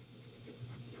Zion,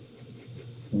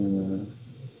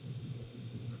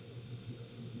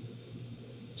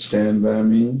 Stand By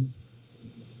Me,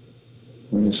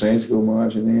 When the Saints Go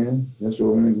Marching In, Just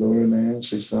Over in the Glory Land,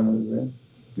 see some of that.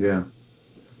 Yeah.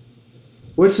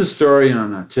 What's the story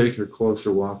on Take Your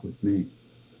Closer Walk With Me?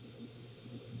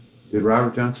 Did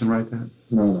Robert Johnson write that?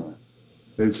 No.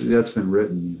 That's been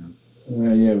written, you know.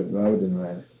 Yeah, but Robert didn't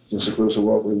write it. Just a Closer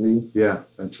Walk With Thee? Yeah,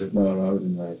 that's it. No, Robert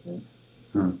didn't write that.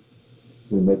 Huh.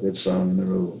 We met that song in the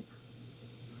road.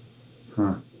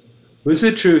 Huh. Was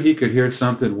it true he could hear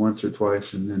something once or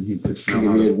twice and then he'd just He could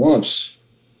hear it once.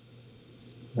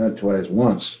 Not twice,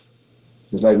 once.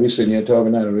 It's like we sitting here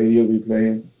talking on the radio we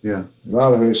playing. Yeah. If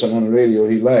Robert heard something on the radio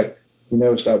he liked, he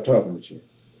never stopped talking with you.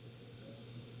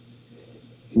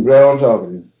 He'd right on talking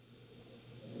to you.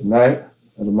 Tonight,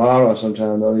 or tomorrow, or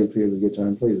sometime, all he'd play the guitar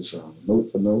and play the song.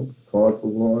 Note for note, chord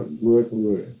for chord, word for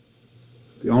word.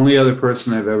 The only other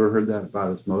person I've ever heard that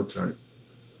about is Mozart.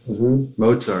 Who?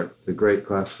 Mozart, the great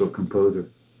classical composer.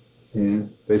 Yeah.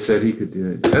 They said he could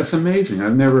do it. That's amazing.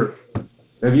 Have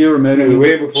you ever met He was him?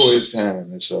 way before his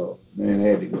time, that's all. Man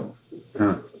had to go.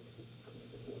 Huh.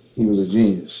 He was a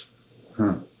genius.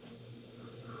 Huh.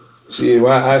 See,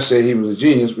 why I say he was a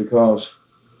genius, because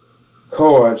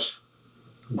chords,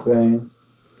 the thing,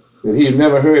 that he had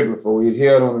never heard before, he'd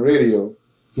hear it on the radio,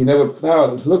 he never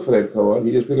found to look for that chord,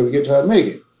 he just picked up the guitar and make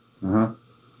it. Uh-huh.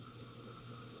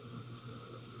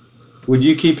 Would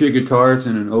you keep your guitars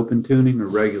in an open tuning or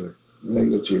regular?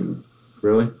 Regular tuning.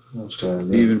 Really? Most times.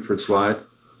 Yeah. Even for slide?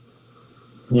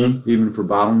 Even for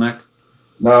bottleneck?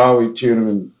 No, we tune them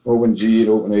in open G and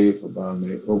open A for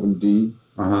bottleneck, open D.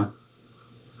 Uh-huh.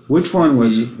 Which one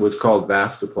was called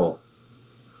Vastapole?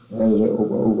 That was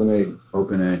open A.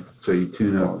 Open A. So you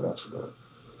tune Oh, up. that's about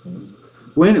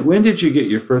it. When did you get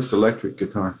your first electric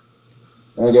guitar?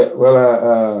 I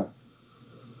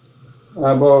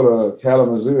bought a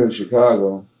Kalamazoo in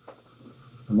Chicago,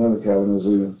 another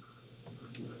Kalamazoo,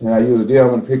 and I used a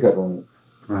Delman pickup on it,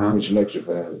 Uh-huh. which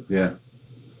electrified it. Yeah.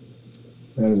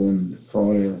 That was in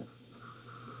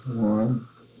 41,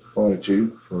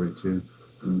 42. 42.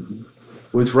 Mm-hmm.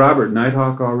 Was Robert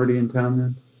Nighthawk already in town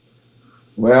then?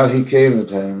 Well, he came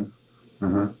to town.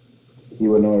 Uh-huh. He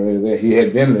wasn't already there. He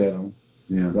had been there, though.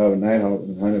 Yeah. Robert Nighthawk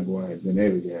and Honey Boy had been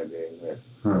every goddamn there.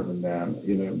 Huh. Up and down,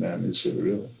 down Mississippi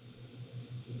River.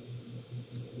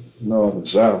 North and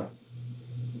south.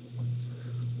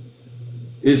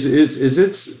 Is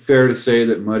it fair to say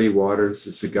that Muddy Waters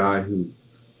is the guy who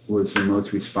was the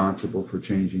most responsible for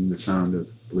changing the sound of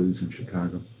blues in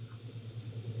Chicago?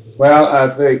 Well,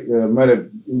 I think Muddy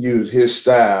used his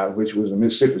style, which was a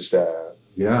Mississippi style,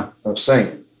 Yeah. of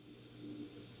singing.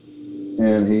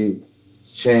 And he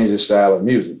changed the style of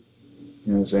music.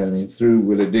 You know what I'm saying? I mean, through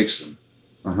Willie Dixon.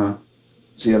 Uh-huh.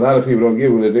 See, a lot of people don't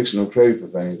give Willie Dixon no credit for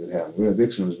things that happened. Willie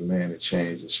Dixon was the man that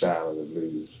changed the style of the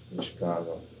blues in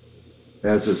Chicago.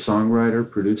 As a songwriter,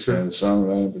 producer? And a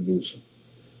songwriter and producer.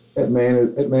 That man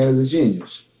is a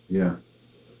genius. Yeah.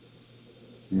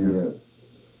 Yeah.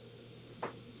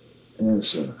 And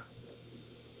so,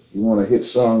 you want to hit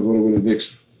song, go to Willie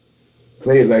Dixon.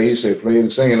 Play it like he said, play it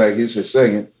and sing it like he said,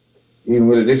 sing it. Even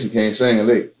Willie Dixon can't sing a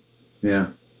lick. Yeah.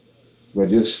 But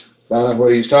just find out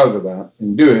what he's talking about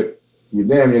and do it, you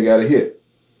damn near got a hit.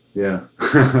 Yeah.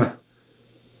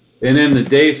 And in the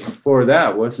days before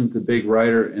that, wasn't the big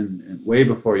writer, and way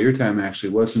before your time actually,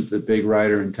 wasn't the big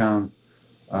writer in town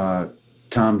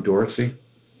Tom Dorsey?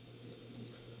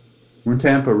 Weren't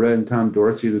Tampa Red and Tom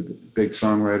Dorsey the big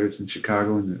songwriters in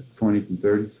Chicago in the 20s and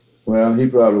 30s? Well, he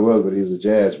probably was, but he was a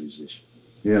jazz musician.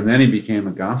 Yeah, and then he became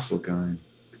a gospel guy and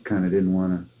kind of didn't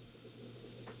want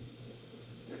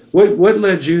to. What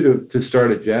led you to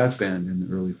start a jazz band in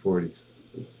the early 40s?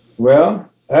 Well,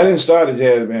 I didn't start a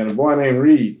jazz band. A boy named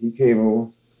Reed, he came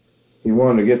over. He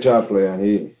wanted a guitar player, and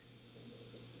he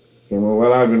came over.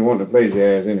 Well, I've been wanting to play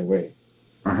jazz anyway.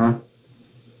 Uh-huh.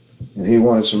 And he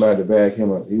wanted somebody to back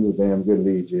him up. He was a damn good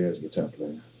lead jazz guitar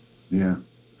player. Yeah.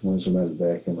 When somebody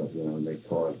back him up, and make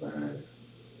chords behind it.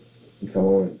 He come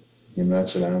over, him and I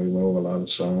sit down, we went over a lot of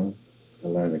songs. I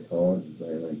learned the chords and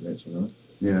play like that,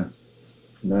 Yeah.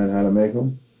 Learned how to make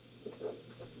them.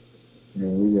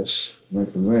 And we just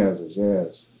went from there as a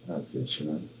jazz outfit,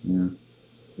 Yeah.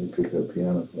 We picked up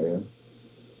piano player,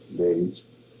 bass,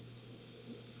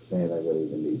 things like that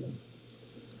even need them.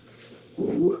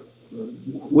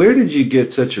 Where did you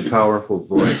get such a powerful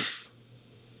voice?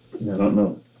 I don't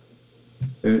know.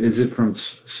 Is it from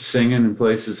singing in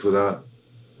places without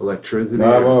electricity?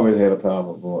 No, I've always had a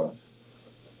powerful voice.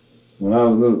 When I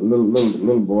was a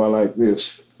little boy like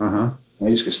this, I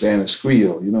used to stand and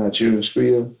squeal. You know how children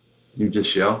squeal? You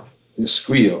just yell? Just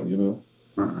squeal,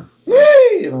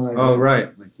 Hey! Like Oh, that.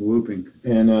 right, like whooping.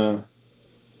 And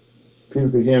people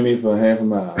could hear me for half a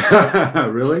mile.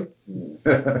 Really?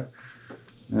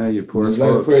 Yeah. You poor It's like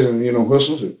a folks. person,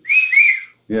 whistles.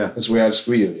 Yeah. That's where I'd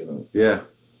squeal, Yeah.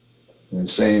 And the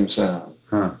same sound.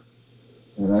 Huh.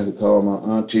 And I could call my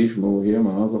auntie from over here,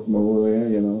 my uncle from over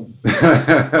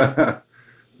there,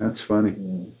 That's funny.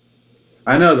 Yeah.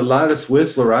 I know the loudest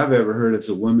whistler I've ever heard is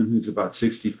a woman who's about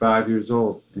 65 years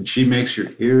old, and she makes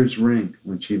your ears ring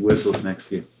when she whistles next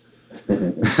to you.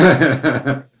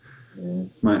 Yeah.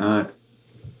 It's my aunt.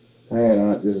 I had an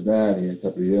aunt just died here a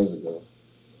couple of years ago.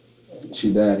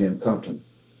 She died here in Compton.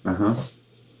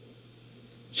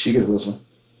 She could whistle.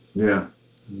 Yeah.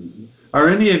 Are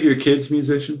any of your kids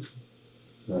musicians?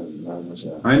 Not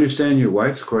myself. I understand your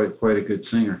wife's quite a good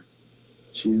singer.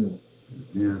 She is.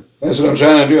 Yeah. That's what I'm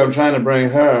trying to do. I'm trying to bring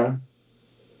her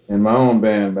and my own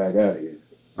band back out here.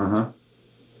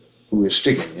 Who is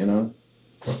sticking,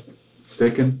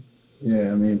 Sticking?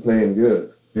 Yeah, playing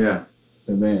good. Yeah.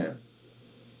 The band.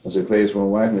 Because he plays for my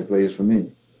wife and he plays for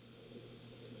me.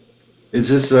 Is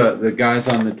this the guys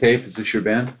on the tape? Is this your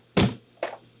band?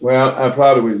 Well, I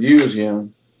probably would use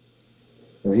him,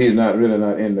 but he's really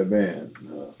not in the band.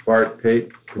 No. Bart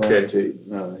Tate? Okay.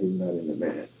 No, he's not in the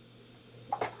band.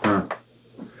 Huh.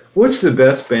 What's the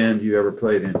best band you ever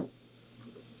played in?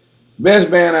 Best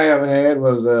band I ever had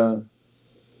was the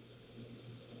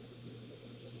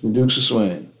Dukes of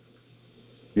Swing.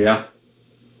 Yeah.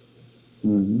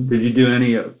 Mm-hmm. Did you do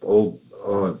any of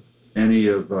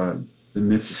the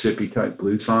Mississippi type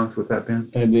blues songs with that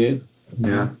band? I did.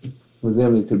 Yeah. With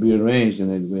them, it could be arranged in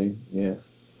that way. Yeah.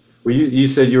 Well, you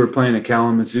said you were playing a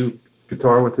Kalamazoo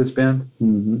guitar with this band?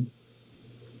 Mm-hmm.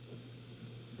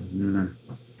 Yeah.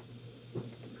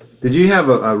 Did you have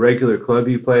a regular club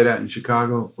you played at in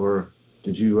Chicago, or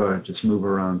did you just move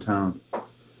around town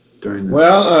during the...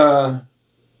 Well,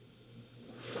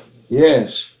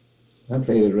 yes. I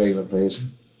played at regular places.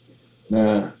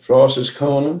 Now, Frost's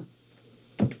Corner,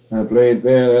 I played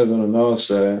there. That was on the north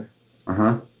side.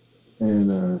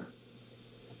 And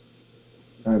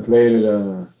I played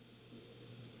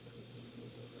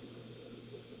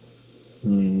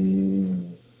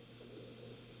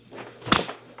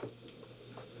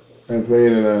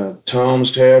at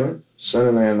Tom's Tavern,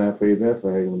 Sunnyland. I played there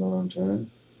for a heck of a long time.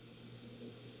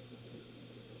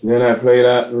 Then I played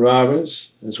out in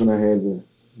Robbins. That's when I had the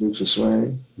Dukes of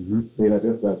Swing. Played out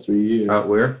there for about 3 years. Out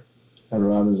where? Out in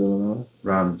Robbins, Illinois.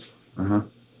 Robbins.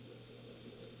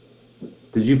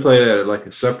 Did you play that at like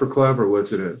a supper club, or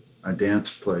was it a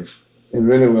dance place? It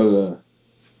really was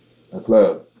a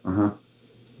club. Uh-huh.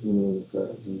 It was a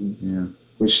club. Yeah.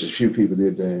 Which a few people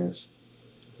did dance.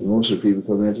 And most of the people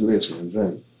come there to listen and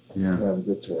drink. Yeah. Have a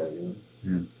good time,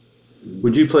 Yeah.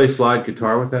 Would you play slide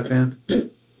guitar with that band?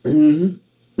 Mm-hmm.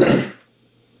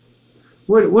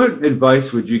 What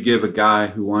advice would you give a guy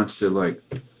who wants to like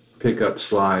pick up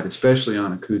slide, especially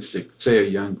on acoustic? Say a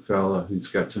young fella who's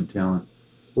got some talent.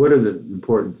 What are the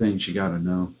important things you got to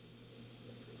know?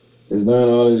 Is learn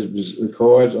all these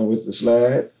chords on with the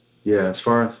slide. Yeah, as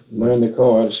far as Learn the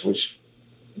chords, which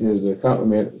is the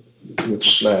complement with the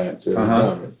slide to the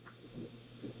dominant.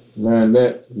 Learn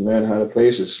that. Learn how to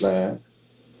place the slide,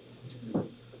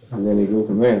 and then you go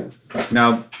from there.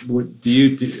 Now,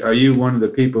 are you one of the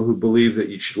people who believe that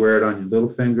you should wear it on your little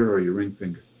finger or your ring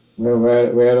finger? Well, wear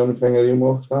it on the finger you're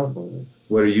most comfortable with.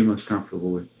 What are you most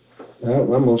comfortable with? I'm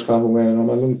most comfortable wearing it on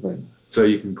my little finger. So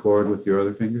you can chord with your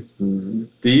other fingers? Mm-hmm.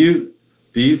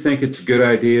 Do you think it's a good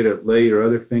idea to lay your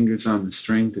other fingers on the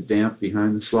string to damp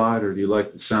behind the slide, or do you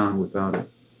like the sound without it?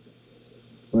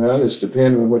 Well, it's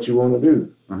depending on what you want to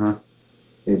do.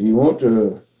 If you want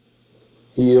to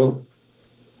heel,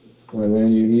 well,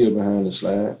 then you heel behind the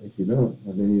slide. If you don't,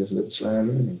 well, then you just let the slide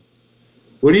ring.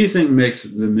 What do you think makes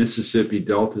the Mississippi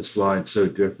Delta slide so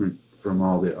different from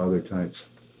all the other types?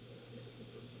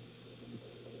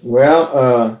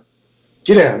 Well,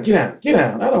 get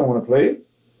down. I don't want to play it.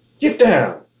 Get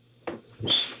down.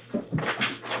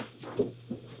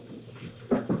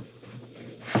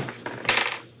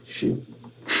 Shoot.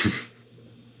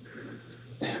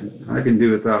 I can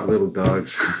do without little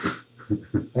dogs. I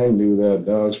can do without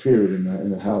dogs, period,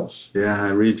 in the house. Yeah, I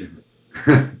read you.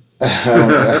 I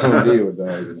don't deal with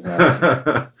dogs in the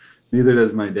house. Neither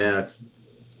does my dad.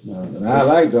 No, and I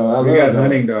like dogs. We got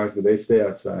hunting dogs, but they stay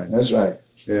outside. That's right.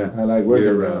 Yeah. I like working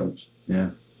Year-round. dogs. Yeah.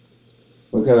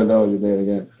 What kind of dogs your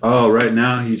dad got? Oh, right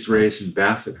now he's raising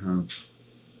basset hounds.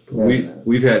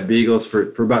 We've had beagles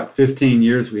for about 15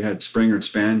 years. We had Springer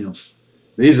Spaniels.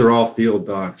 These are all field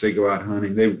dogs. They go out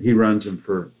hunting. He runs them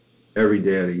for every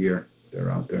day of the year.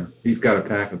 They're out there. He's got a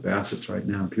pack of bassets right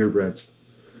now, purebreds.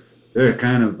 They're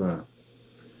kind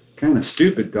of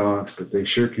stupid dogs, but they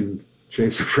sure can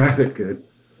chase a rabbit good.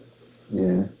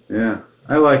 Yeah. Yeah,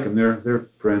 I like them. They're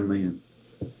friendly and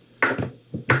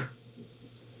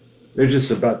they're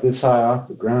just about this high off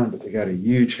the ground, but they got a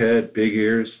huge head, big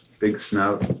ears, big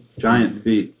snout, giant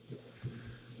feet.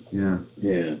 Yeah.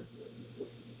 Yeah.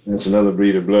 That's another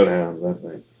breed of bloodhounds, I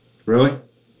think. Really?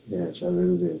 Yes, I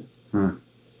really did. Huh.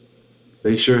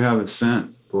 They sure have a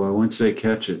scent, boy. Once they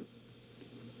catch it,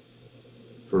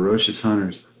 ferocious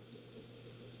hunters.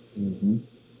 Mm-hmm.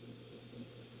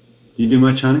 You do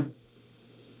much hunting?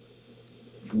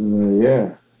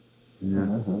 Yeah.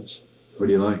 Yeah. Hunts. What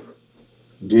do you like?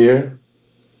 Deer,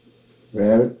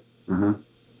 rabbit, Uh-huh.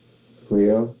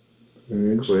 quail,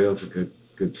 birds. Quail's a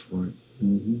good sport.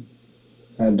 Mm-hmm.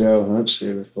 I dove hunts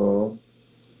every fall.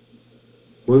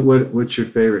 What's your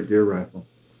favorite deer rifle?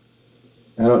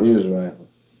 I don't use a rifle.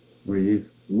 What do you use?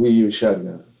 We use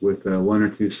shotgun. With 1 or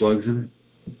 2 slugs in it?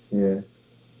 Yeah.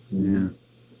 Yeah.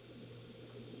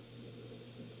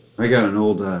 I got an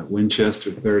old Winchester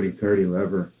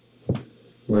 30-30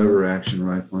 lever action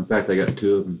rifle. In fact, I got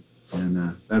 2 of them,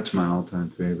 and that's my all-time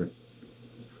favorite.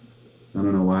 I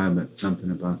don't know why, but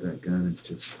something about that gun, it's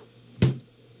just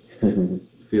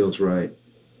feels right.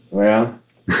 Well,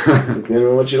 depending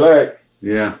on what you like,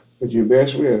 Yeah, what you're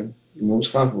best with, you're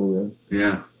most comfortable with.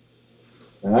 yeah.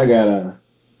 And I got a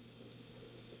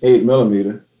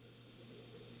 8mm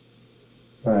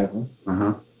rifle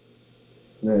Uh-huh.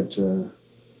 that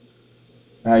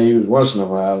I use once in a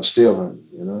while still hunting,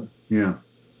 you know. Yeah.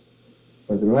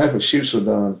 But the rifle shoots so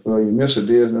darn far, you miss a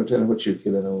deer, there's no telling what you're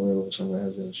killing over somewhere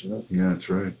else, you know. Yeah, that's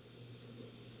right.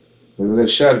 But with that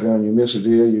shotgun, you miss a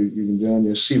deer, you can down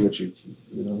there see what you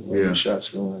know, where Yeah. the shot's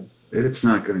going. It's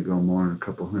not going to go more than a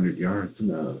couple 100 yards.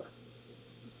 No.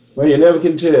 Well, you never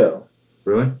can tell.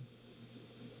 Really?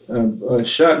 A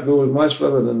shot goes much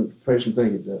further than the person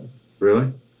think it does.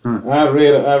 Really? I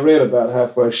read about how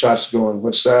far shots go and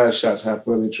what size shots, how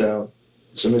far they travel.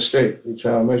 It's a mistake. They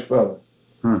travel much further.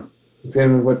 Huh.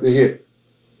 Depending on what they hit.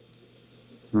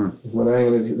 Huh. What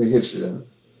angle they hits it in.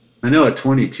 I know a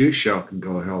 22 shell can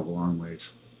go a hell of a long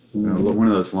ways. Mm-hmm. One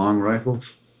of those long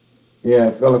rifles. Yeah,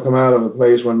 a fella come out of a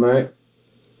place one night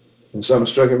and something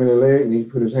struck him in the leg and he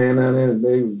put his hand down there and the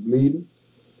leg was bleeding.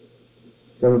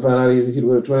 Come to find out he hit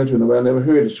with a 22. Nobody never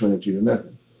heard of 22 or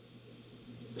nothing.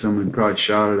 Someone probably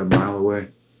shot it a mile away.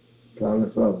 Probably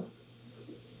a fella.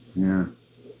 Yeah.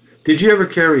 Did you ever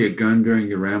carry a gun during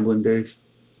your rambling days?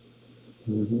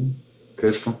 Mm-hmm.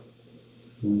 Pistol?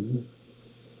 Mm-hmm.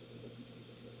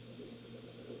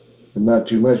 But not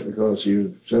too much because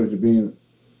you're subject to being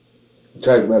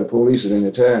attacked by the police at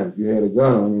any time. If you had a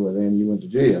gun on you, well, then you went to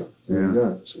jail. Yeah.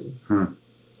 Gun, see? Huh.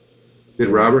 Did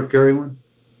Robert carry one?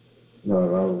 No,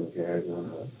 I wouldn't carry a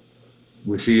gun.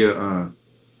 Was he a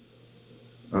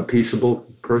peaceable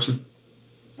person?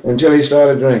 Until he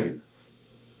started drinking.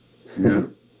 Yeah.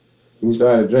 He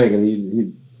started drinking,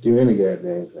 he'd do any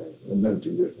goddamn thing. Nothing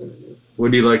too good for him to do.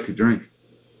 What do you like to drink?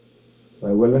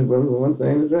 Well, wasn't one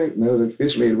thing to drink. No, that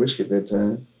fish made whiskey at that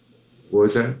time. What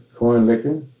was that? Corn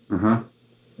liquor. Uh-huh.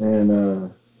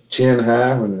 And Tin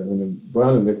High, when the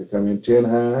bottled liquor come in, Tin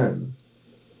High and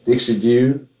Dixie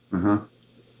Dew. Uh-huh.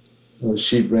 Those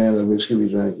cheap brands of whiskey, we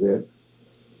drank that.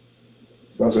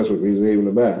 Because that's what we was able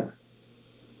to buy.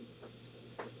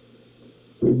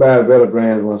 We buy the better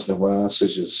brands once in a while,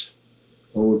 such as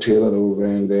Old Taylor, Old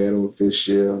Granddad, Old Fish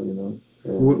Shell, you know.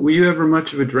 Were you ever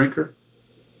much of a drinker?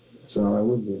 That's all I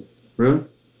would be. Really?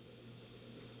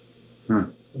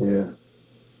 Yeah.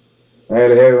 I had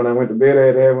to have it when I went to bed, I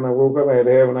had to have it when I woke up, I had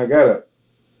to have it when I got up.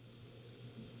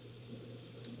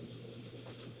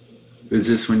 Is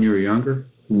this when you were younger?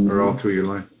 Mm-hmm. Or all through your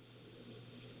life?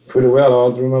 Pretty well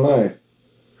all through my life.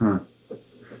 Huh.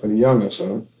 For the younger,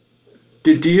 so.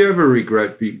 Do you ever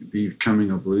regret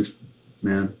becoming a blues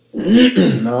man?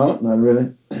 No, not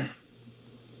really.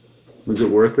 Was it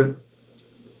worth it?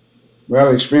 Well,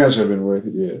 the experience has been worth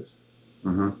it, yes.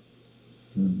 Uh-huh.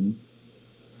 Mm-hmm.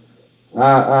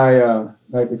 I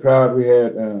like the crowd we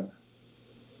had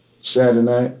Saturday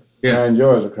night. Yeah. I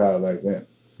enjoy a crowd like that.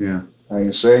 Yeah. I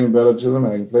can sing better to them.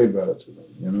 I can play better to them.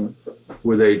 You know.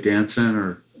 Were they dancing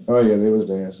or? Oh yeah, they was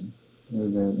dancing.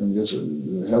 And just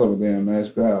a hell of a damn nice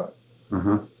crowd.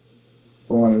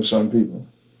 400 some people.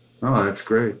 Oh, that's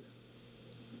great.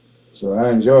 So I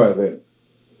enjoy that.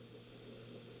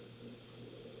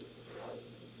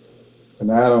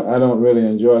 And I don't really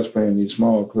enjoy playing these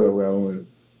small clubs where only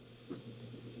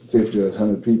 50 or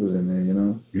 100 people in there, you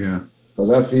know? Yeah. Because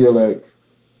I feel like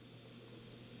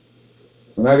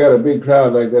when I got a big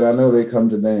crowd like that, I know they come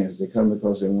to dance. They come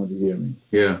because they want to hear me.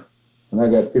 Yeah. When I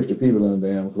got 50 people in the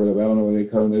damn club, I don't know whether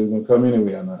they're going to come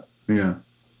anyway or not. Yeah.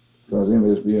 Because they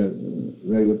must be a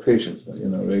regular patients, you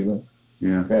know, regular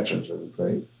patrons of the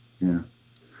place. Yeah.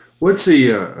 What's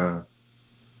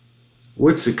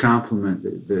the compliment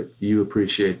that you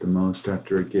appreciate the most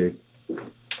after a gig?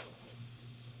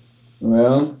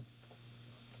 Well,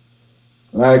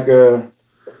 like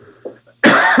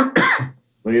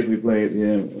place we played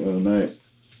here night.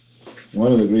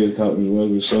 One of the greatest compliments was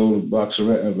we sold a box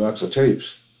of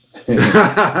tapes.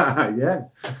 Yeah.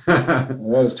 That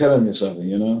was telling me something,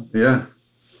 you know. Yeah.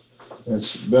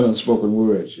 It's better than spoken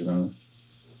words, you know.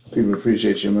 People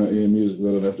appreciate your music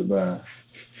well enough to buy a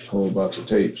whole box of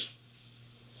tapes.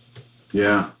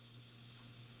 Yeah.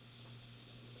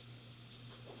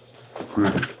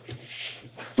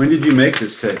 When did you make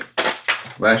this tape?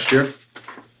 Last year?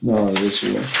 No, this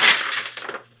year.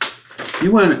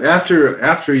 You went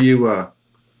after you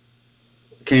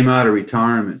came out of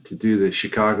retirement to do the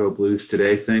Chicago Blues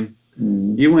Today thing.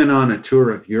 Mm-hmm. You went on a tour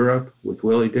of Europe with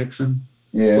Willie Dixon.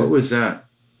 Yeah. What was that?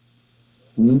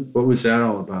 What was that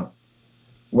all about?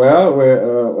 Well,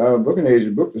 our booking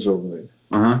agent booked us over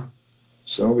there.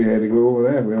 So we had to go over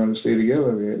there. If we wanted to stay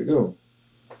together, we had to go.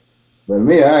 But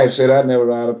me, I had said I'd never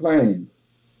ride a plane.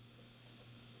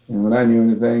 And when I knew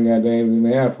anything, goddamn, it was in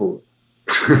the airport.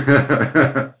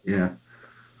 Yeah.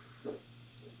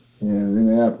 Yeah, it was in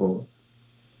the airport.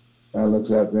 I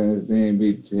looked out there and this damn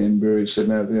big 10 birds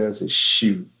sitting out there. I said,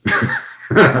 shoot.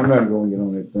 I'm not going to get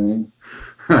on that thing.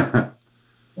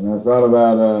 And I thought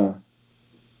about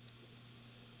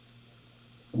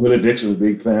Willie Dixon's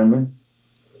big family.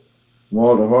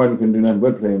 Walter Horton couldn't do nothing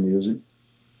but play music.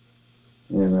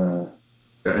 And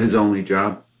his only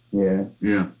job? Yeah.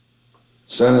 Yeah.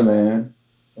 Sunnyland,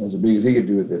 as big as he could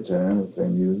do at that time, was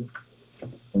playing music.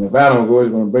 And if I don't go, it's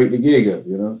going to break the gig up,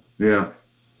 you know? Yeah.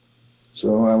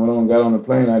 So I went on and got on the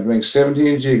plane. I drank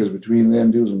 17 jiggers between there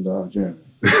and Dusseldorf, Germany.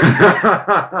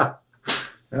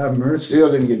 Have mercy.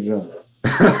 Still didn't get drunk.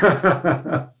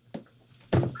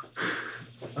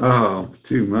 Oh,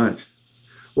 too much.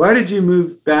 Why did you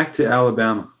move back to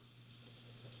Alabama?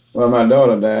 Well, my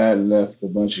daughter died and left a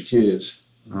bunch of kids.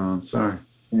 Oh, I'm sorry.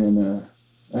 And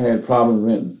I had problems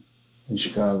renting in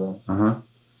Chicago. Uh-huh.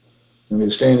 And we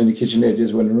were staying in the kitchenette,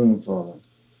 just wasn't room for them.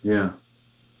 Yeah.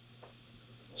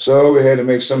 So we had to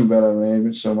make some better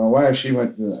arrangements. So my wife, she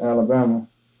went to Alabama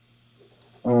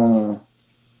on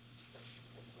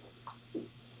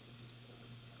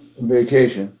a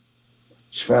vacation.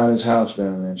 She found his house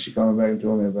down there. She called me back and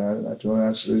told me about it. I told her,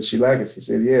 I said, did she like it? She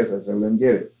said, yes. I said, let me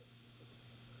get it.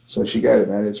 So she got it,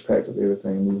 and I just packed up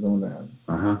everything and moved on down.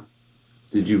 Uh-huh.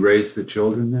 Did you raise the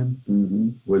children then? Mm-hmm.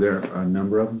 Were there a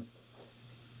number of them?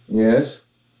 Yes.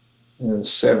 There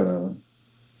was 7 of them.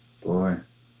 Boy.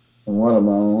 And one of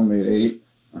my own made 8.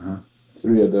 Uh-huh.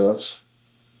 3 adults.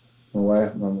 My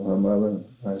wife, her mother, and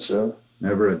myself.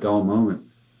 Never a dull moment.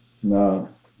 No.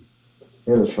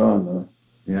 It was fun, though.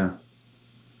 Yeah.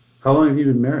 How long have you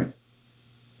been married?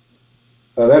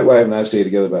 That wife and I stayed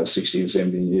together about 16,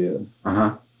 17 years.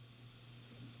 Uh-huh.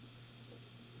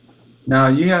 Now,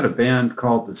 you had a band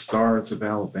called the Stars of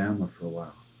Alabama for a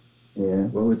while. Yeah.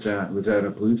 What was that? Was that a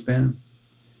blues band?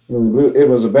 It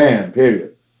was a band,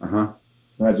 period. Uh-huh.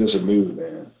 Not just a blues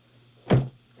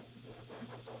band.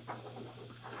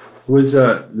 Was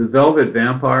the Velvet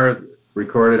Vampire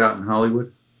recorded out in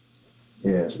Hollywood?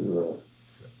 Yes, it was.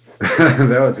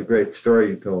 That was a great story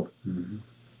you told. Mm-hmm.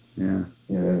 Yeah.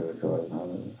 Yeah, they were recorded in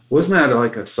Hollywood. Wasn't that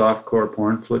like a softcore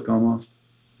porn flick almost?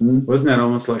 Wasn't that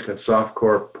almost like a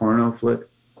softcore porno flick?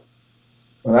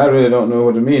 Well, I really don't know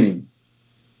what the meaning.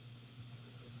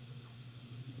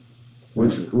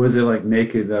 Was it like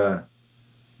naked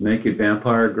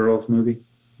vampire girls movie?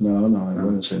 No, I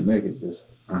wouldn't say naked, just.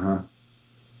 Uh-huh.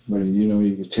 But you know,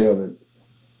 you could tell that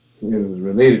it was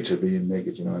related to being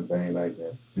naked, you know, and things like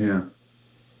that. Yeah.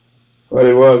 What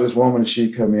it was, this woman,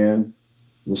 she come in,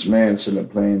 this man sitting there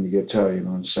playing the guitar, you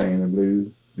know, and singing the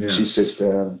blues. Yeah. She sits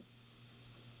down,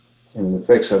 and it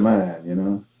affects her mind, you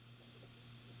know.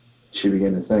 She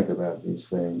began to think about these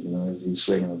things, you know, as he's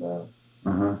singing about.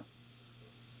 Uh-huh.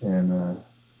 And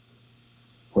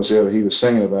whatever he was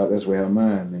singing about, that's where her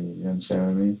mind leaned. You understand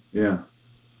what I mean? Yeah.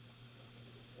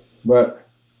 But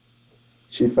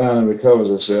she finally recovers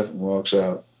herself and walks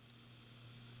out.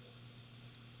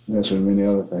 And that's when many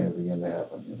other things begin to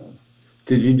happen, you know.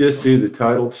 Did you just do the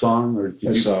title song, or did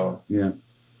That's you? all. Yeah.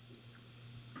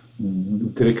 Mm-hmm.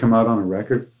 Did it come out on a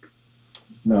record?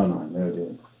 No, I never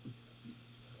did.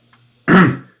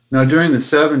 Now, during the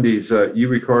 70s, you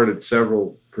recorded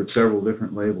for several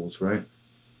different labels, right?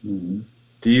 Mm-hmm.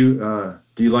 Do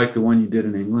you like the one you did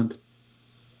in England?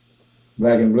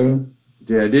 Black and Blue?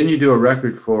 Yeah. Didn't you do a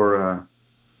record for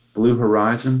Blue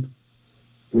Horizon?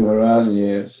 Blue Horizon,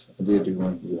 yes. I did do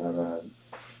one for Blue Horizon.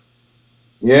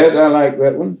 Yes, I like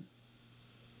that one.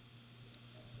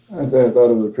 I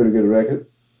thought it was a pretty good record.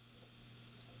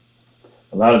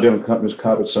 A lot of different companies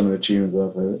copied some of the tunes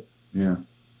off of it. Yeah.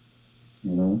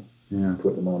 You know? Yeah.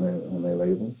 Put them on their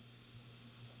label.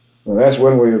 Well, that's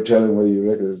one way of telling whether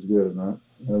your record is good or not.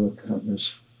 Other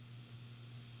companies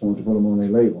want to put them on their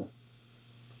label.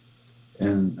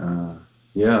 And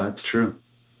yeah, that's true.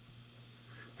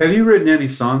 Have you written any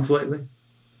songs lately?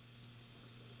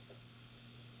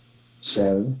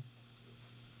 Saturday.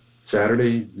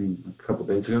 Saturday? I mean, a couple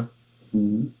days ago?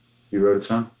 Mm-hmm. You wrote a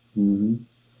song? Mm-hmm.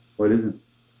 What is it?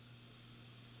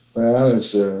 Well,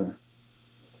 it's I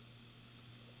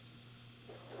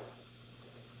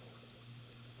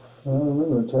don't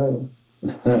remember the title.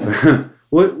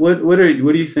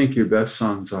 What do you think your best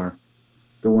songs are?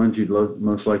 The ones you'd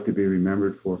most like to be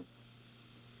remembered for?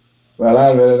 Well,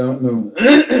 I really don't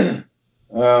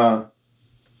know.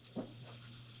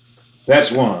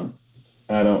 That's one.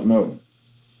 I don't know.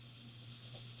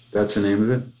 That's the name of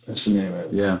it? That's the name of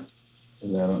it. Yeah. I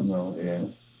don't know, yeah.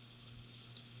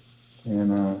 And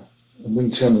Little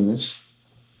Tenderness.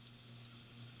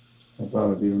 I'll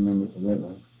probably be remembered for that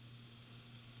one.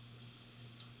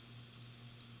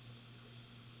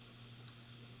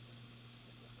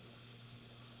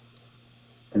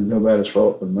 And Nobody's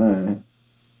Fault But Mine,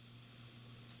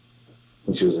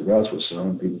 which is a gospel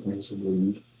song. People think it's a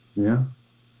blues. Yeah.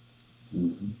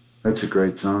 Mm-hmm. That's a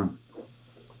great song.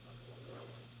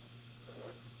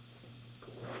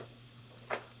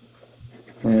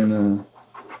 And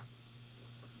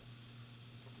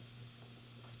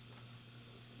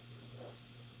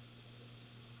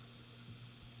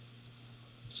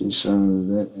she sung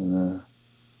that in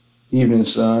Evening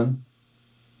Sun.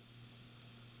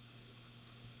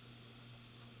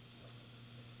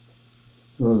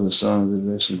 Those are the songs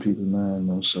that rest in people's mind,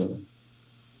 most of them.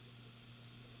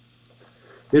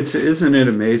 Isn't it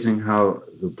amazing how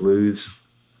the blues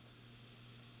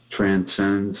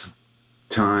transcends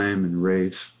time and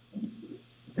race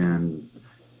and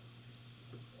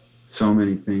so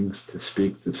many things to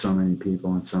speak to so many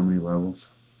people on so many levels?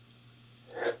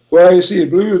 Well, you see, the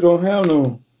blues don't have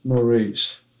no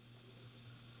race.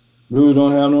 Blues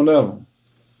don't have no level.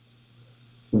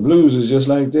 The blues is just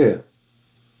like death.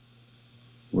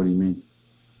 What do you mean?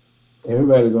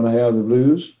 Everybody's going to have the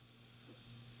blues.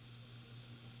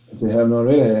 If they haven't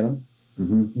already had them,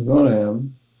 Mm-hmm. you're going to have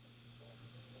them.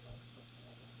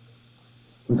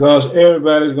 Because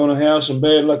everybody's going to have some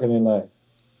bad luck in their life.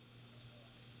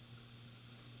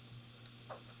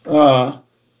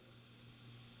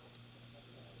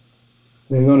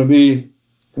 They're going to be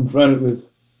confronted with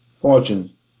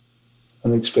fortunes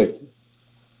unexpected.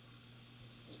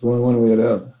 It's going one way or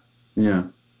the other. Yeah.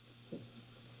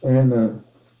 And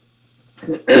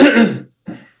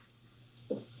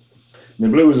the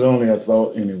blues is only a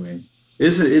thought anyway.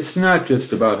 It's not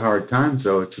just about hard times,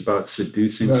 though. It's about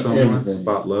seducing About someone, everything.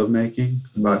 about lovemaking,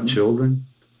 about Mhm. children.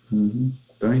 Mm-hmm.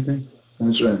 Don't you think?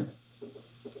 That's right.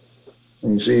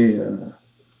 And you see,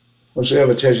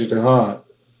 whatsoever touches the heart,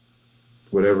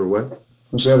 Whatever what?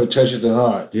 whatsoever touches the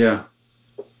heart Yeah.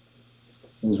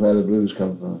 is where the blues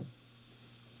come from.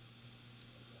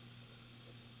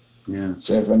 Yeah.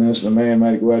 Say, for instance, a man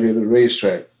might go out here to the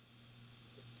racetrack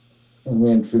and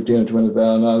win $15,000 or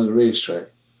 $20,000 at the racetrack.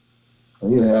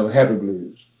 Well, he'll have a happy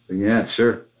blues Yeah,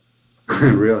 sure.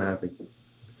 Real happy.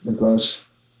 because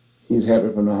he's happy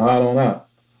from the heart on out,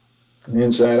 from the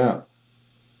inside out.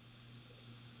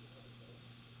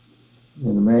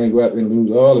 And the man go out there and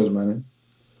lose all his money.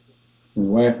 His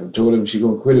wife told him she's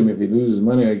going to quit him if he loses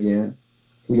money again.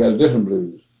 He got a different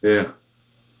blues. Yeah.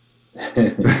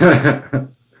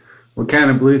 What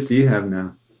kind of blues do you have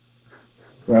now?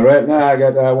 Well, right now I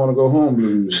got the I want to go home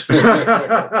blues.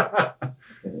 Yeah,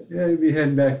 you'll be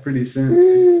heading back pretty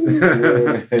soon.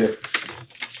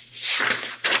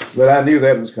 But I knew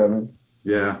that was coming.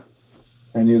 Yeah.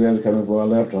 I knew that was coming before I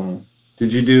left home.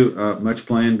 Did you do much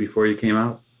playing before you came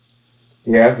out?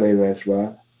 Yeah, I played that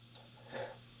spot.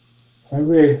 I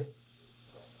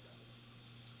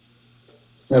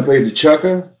I played the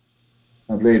chucker.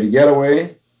 I played the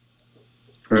getaway.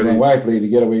 My wife played the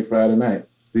getaway Friday night.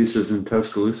 Lisa's in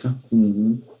Tuscaloosa?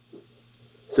 Mm-hmm.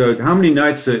 So how many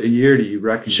nights a year do you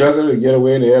reckon? Chucker, the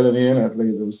getaway, the L and N. I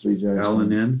played those three jazz. L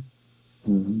and N?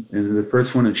 Mm-hmm. And the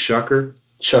first one is Shucker?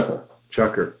 Chucker.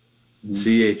 Chucker.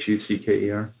 Mm-hmm.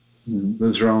 Chucker. Mm-hmm.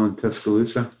 Those are all in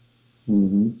Tuscaloosa?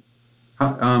 Mm-hmm.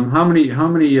 How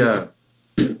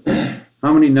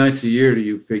many nights a year do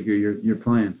you figure you're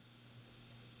playing?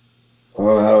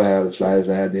 Oh, I don't have the slightest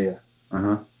idea.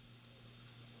 Uh-huh.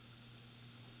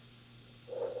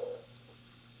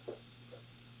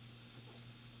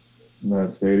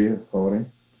 About 30 or 40.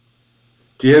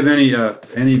 Do you have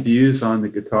any views on the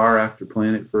guitar after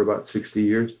playing it for about 60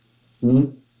 years? Hmm?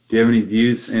 Do you have any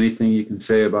views, anything you can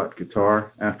say about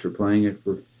guitar after playing it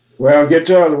for? Well,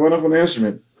 guitar is a wonderful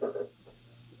instrument.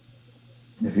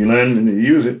 If you learn to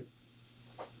use it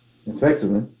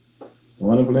effectively, a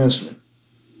wonderful instrument.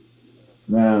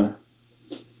 Now,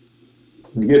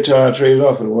 the guitar I traded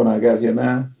off for the one I got here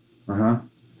now, Uh-huh.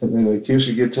 the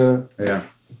acoustic guitar. Yeah.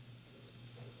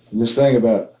 Just think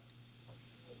about it.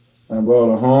 I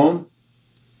bought a home,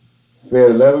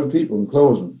 fed 11 people and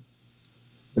closed them.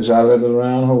 Just out of that little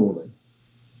round hole there.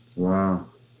 Wow.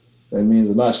 That means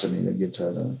a lot to me, that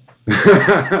guitar does.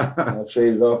 I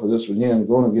traded off for this one here and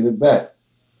going to get it back.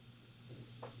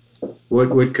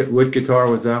 What guitar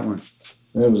was that one?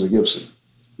 That was a Gibson.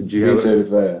 Did you have it?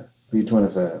 B35,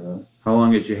 B25. Huh? How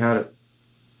long had you had it?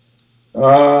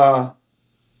 So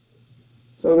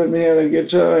let me have that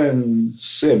guitar in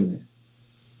 70.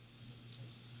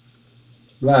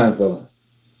 Blind fella.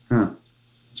 Huh.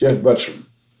 Jeff Butchram.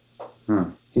 Huh.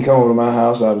 He come over to my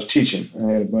house. I was teaching. I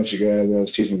had a bunch of guys that I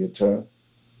was teaching guitar.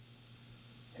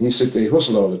 He sit there, he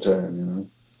whistle all the time, you know.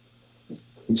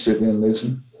 He sit there and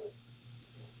listen.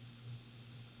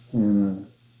 And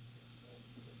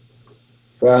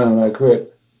finally when I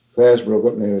quit, class broke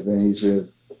up and everything, he said,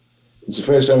 it's the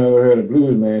first time I ever heard a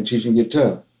blues man teaching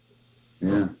guitar.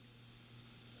 Yeah.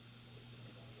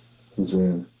 He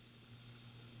said,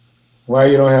 why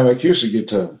you don't have an acoustic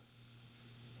guitar?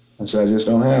 I said, I just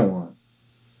don't have one.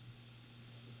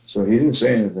 So he didn't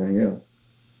say anything else.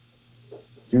 A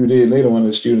few days later, one of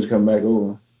the students come back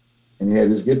over, and he had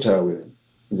this guitar with him.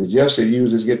 He said, Jeff said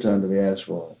use this guitar until he asked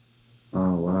for it.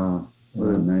 Oh, wow. What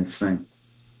a nice thing.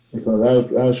 Because I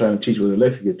was trying to teach with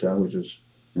electric guitar, which was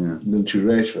a Yeah. little too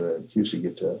rash for that acoustic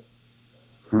guitar.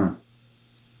 Huh.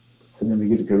 For them to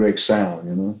get the correct sound,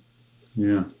 you know.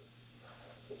 Yeah.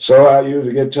 So I used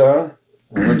the guitar.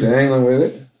 I went to England with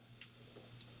it.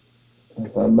 I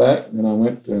come back, then I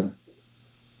went to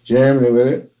Germany with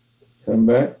it, come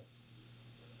back.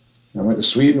 I went to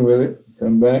Sweden with it,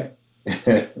 come back.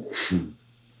 The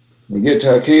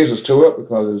guitar case was tore up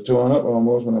because it was torn up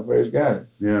almost when I first got it.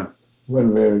 Yeah. It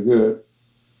wasn't very good.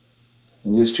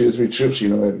 And just 2 or 3 trips, you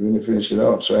know, I had really finished it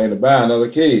off. So I had to buy another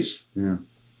case. Yeah.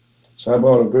 So I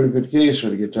bought a pretty good case for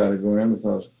the guitar to go in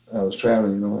because I was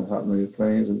traveling, you know, and hopping on these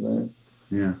planes and things.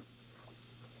 Yeah.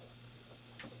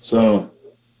 So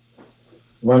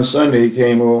one Sunday he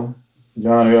came over.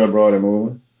 John Earl brought him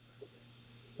over.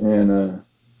 And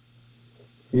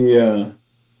he said,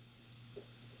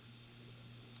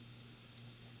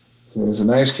 it's a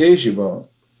nice case you bought.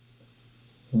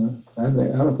 You know,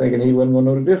 I'm thinking he wasn't going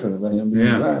to know the difference about him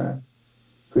being blind.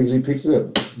 Quick as he picked it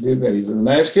up, did that. He said, a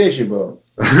nice case you bought.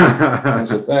 I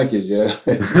said, thank you, Jeff.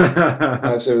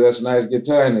 I said, well, that's a nice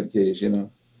guitar in that case, you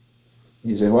know.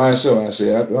 He said, why so? I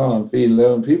said, after all, I'm feeding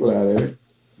 11 people out of it.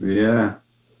 Yeah.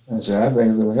 I said, I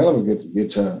think it's a hell of a good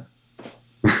guitar.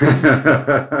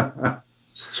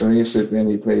 So he sat there and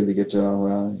he played the guitar a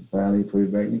while. He finally put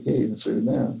it back in the case and set it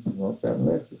down. And walked out and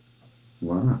left it.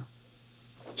 Wow.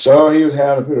 So he was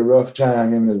having a pretty rough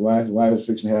time, him and his wife. His wife was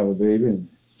fixing to have a baby and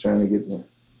trying to get the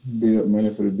bill,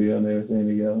 money for the bill and everything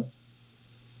together.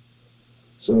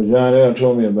 So John L.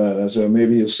 told me about it. I said,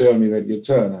 maybe he'll sell me that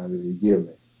guitar now that he give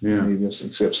me. Yeah. Maybe he'll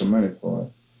accept some money for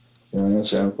it. John L.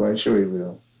 said, I'm quite sure he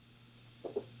will.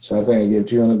 So I think I gave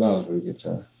 $200 for the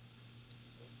guitar.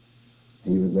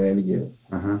 He was glad to get it.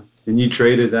 Uh-huh. And you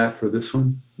traded that for this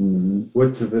one? Mm-hmm.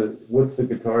 What's the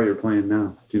guitar you're playing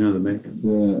now? Do you know the make?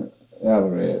 The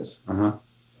Alvarez. Uh-huh.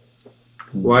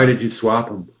 Why did you swap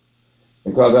them?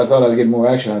 Because I thought I'd get more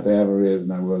action out the Alvarez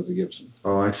than I was the Gibson.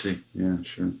 Oh, I see. Yeah,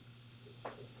 sure.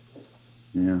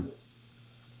 Yeah.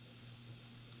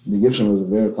 The Gibson was a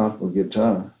very comfortable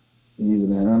guitar, easy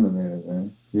to handle and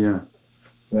everything. Yeah.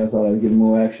 But I thought I'd get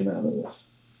more action out of this.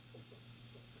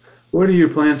 What are your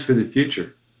plans for the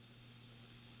future?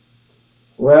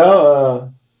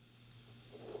 Well,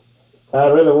 I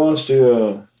really want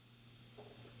to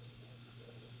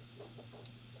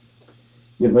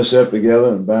get myself together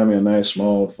and buy me a nice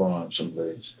small farm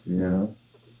someplace. Yeah. You know,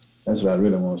 that's what I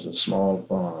really want, is a small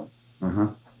farm. Uh-huh.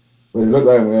 But it looked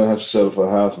like I'm going to have to settle for a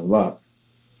house and lot,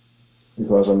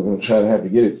 because I'm going to try to have to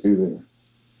get it through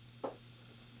the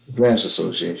Grants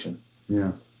Association.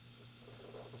 Yeah.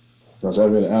 Because I'll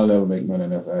never make money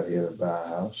enough out here to buy a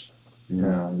house. Yeah.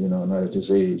 Now, you know, not at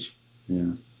this age.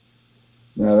 Yeah.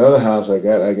 Now, the other house I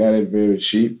got it very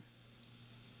cheap.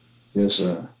 Just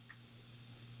a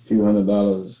few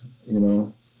 $100, you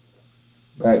know,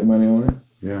 back money on it.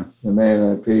 Yeah. The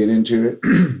man I paid into it,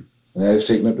 and I was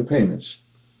taking up the payments.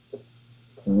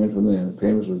 And went from there. The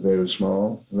payments were very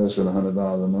small, less than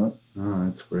 $100 a month. Oh,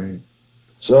 that's great.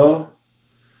 So,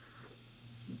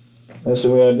 that's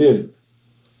the way I did it.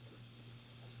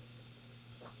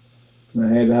 And I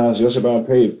had the house just about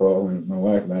paid for when my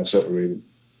wife and I separated.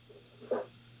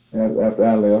 After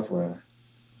I left,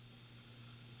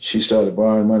 she started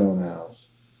borrowing money on the house.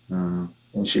 Uh-huh.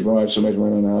 And she borrowed so much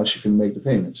money on the house, she couldn't make the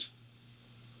payments.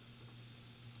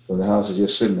 So the house is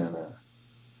just sitting there now.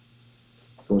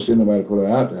 Of course, didn't nobody put her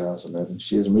out the house or nothing.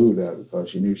 She just moved out because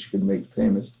she knew she couldn't make the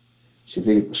payments. She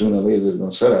figured sooner or later it was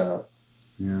going to set her out,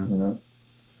 Yeah. you know.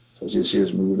 So she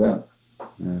just moved out.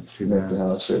 That's too Left the bad.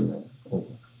 house sitting there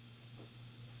open.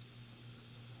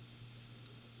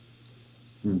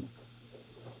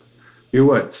 You're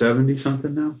what, 70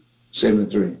 something now?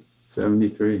 73.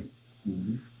 73.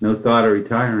 Mm-hmm. No thought of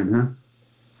retiring, huh?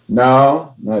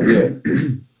 No, not yet.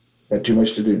 Got too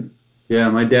much to do. Yeah,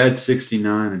 my dad's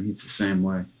 69 and he's the same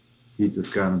way. He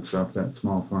just got himself that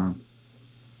small farm.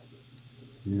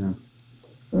 Yeah.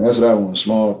 And that's what I want, a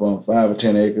small farm, 5 or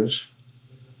 10 acres.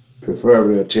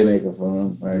 Preferably a 10-acre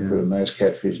farm. I Yeah. put a nice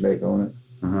catfish lake on it.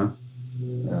 Uh-huh.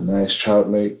 A nice trout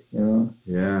lake, you know.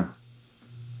 Yeah.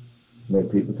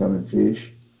 Let people come and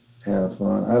fish, have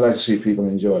fun. I like to see people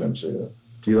enjoy themselves.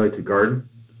 Do you like to garden?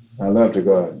 I love to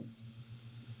garden.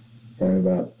 And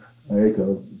about an acre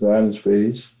of garden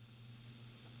space.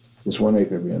 Just 1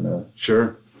 acre would be enough.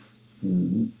 Sure.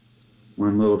 Mm-hmm.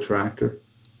 One little tractor.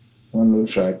 One little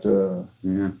tractor,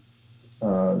 Yeah.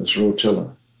 this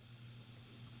rotiller.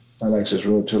 I like this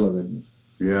rotiller that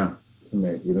Yeah. you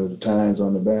make, you know, the tines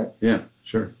on the back. Yeah,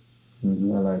 sure.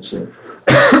 Mm-hmm. I like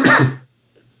that.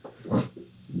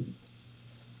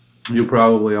 You'll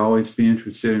probably always be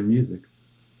interested in music.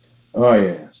 Oh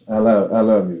yes, I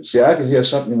love music. See, I can hear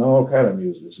something in all kind of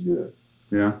music. It's good.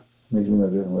 Yeah. Makes me know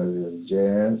what it is: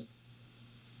 jazz,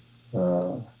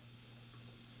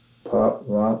 pop,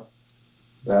 rock,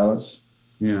 ballads,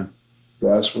 Yeah.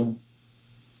 gospel,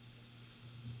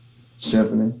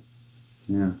 symphony.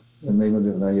 Yeah. It makes no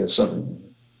difference. I hear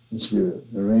something. It's good.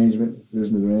 Arrangement,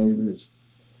 listen to the arrangement. It's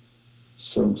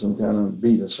some kind of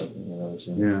beat or something. You know what I'm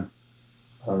saying? Yeah.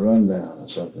 A rundown or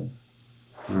something.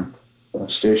 Huh. A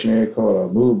stationary chord or a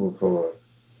movable chord.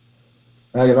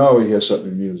 I can always hear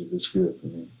something in music that's good for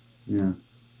me. Yeah.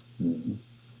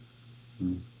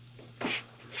 Mm-hmm.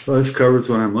 Well, this covers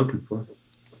what I'm looking for.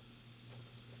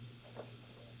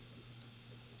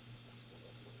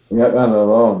 Yeah, I love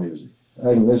all music.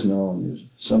 I can listen to all music.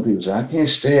 Some people say, I can't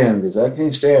stand this. I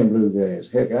can't stand bluegrass.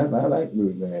 Heck, I like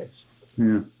bluegrass.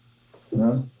 Yeah. You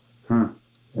know? Huh.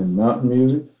 And mountain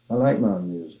music, I like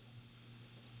mountain music.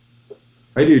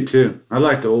 I do too. I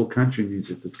like the old country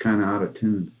music that's kind of out of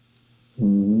tune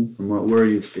Mm-hmm. from what we're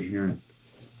used to hearing.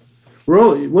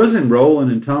 It wasn't Rollin'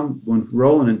 and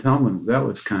Tumblin', that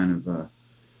was kind of,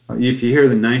 if you hear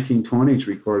the 1920s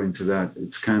recordings of that,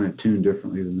 it's kind of tuned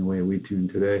differently than the way we tune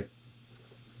today.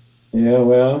 Yeah,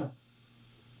 well,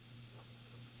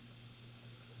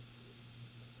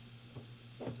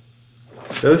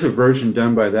 There was a version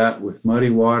done by that with Muddy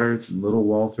Waters and Little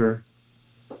Walter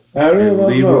I really and don't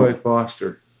Leroy know.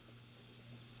 Foster.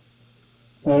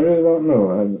 I really don't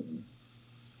know. I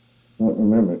don't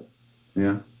remember it.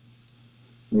 Yeah.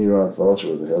 Leroy Foster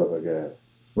was a hell of a guy.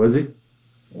 Was he?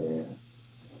 Yeah.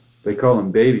 They call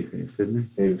him Babyface,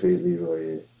 didn't Babyface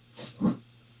Leroy, they?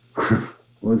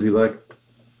 What was he like?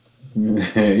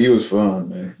 yeah. He was fun,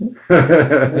 man.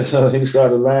 That's how he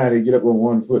started lying. He'd get up on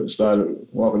 1 foot and started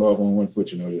walking off on 1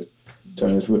 foot, you know, just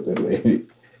turn his foot that way.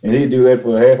 And he'd do that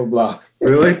for half a block.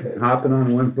 Really? Hopping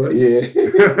on 1 foot?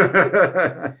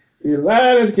 Yeah. He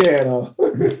lied his cat off.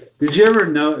 Did you ever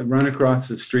run across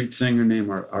a street singer named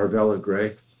Arvella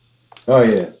Gray? Oh,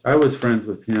 yes. I was friends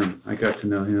with him. I got to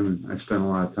know him, and I spent a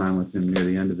lot of time with him near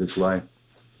the end of his life.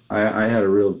 I had a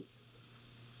real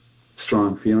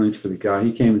strong feelings for the guy.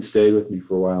 He came and stayed with me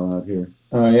for a while out here.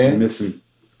 Oh, yeah? I'm missing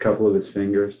a couple of his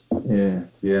fingers. Yeah.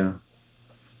 Yeah.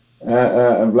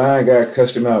 A blind guy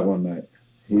cussed him out one night.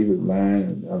 He was blind,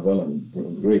 and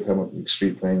Arvella Gray come up the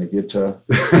street playing the guitar.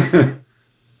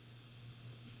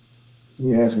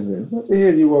 He asked me, what the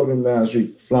hell you walking down the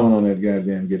street flumming on that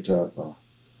goddamn guitar for?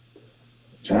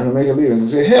 Trying to make a living. I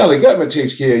said, hell, the government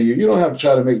takes care of you. You don't have to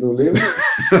try to make no living.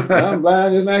 I'm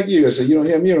blind just like you. I said, you don't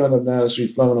hear me run up down the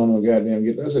street flumming on no goddamn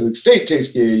guitar. I said, the state takes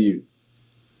care of you.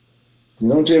 You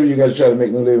don't tell me you got to try to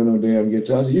make no living on no damn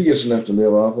guitar. I said, you get enough to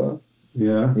live off of.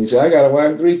 Yeah. He said, I got a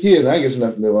wife and 3 kids, and I get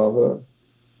enough to live off of.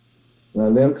 Now,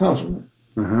 let him compliment.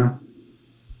 Uh-huh.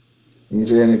 He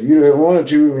said, and if you ever wanted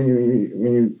to,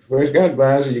 when you first got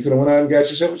blind, so you could have went out and got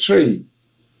yourself a trade.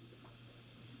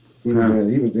 He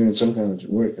was doing some kind of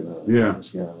work and all. Yeah. This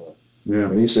guy was. Yeah.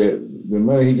 But he said the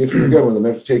money he gets from the government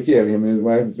enough to take care of him and his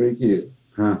wife and 3 kids.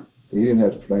 Huh. He didn't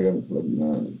have to flag up and flip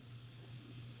down.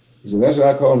 He said, that's what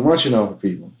I call munching off of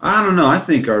people. I don't know. I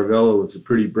think Arvello was a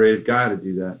pretty brave guy to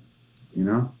do that, you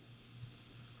know?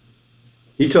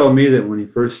 He told me that when he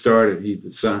first started, he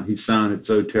sounded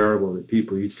so terrible that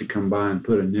people used to come by and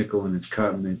put a nickel in his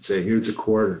cup and they'd say, here's a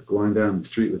quarter, going down the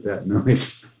street with that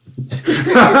noise.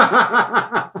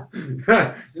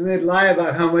 And they'd lie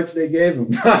about how much they gave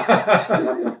him.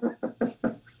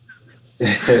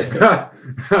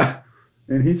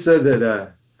 And he said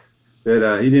that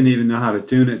he didn't even know how to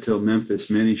tune it till Memphis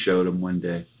Minnie showed him one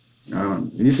day.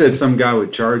 He said some guy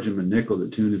would charge him a nickel to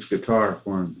tune his guitar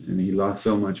for him, and he lost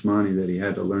so much money that he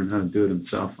had to learn how to do it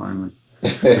himself finally.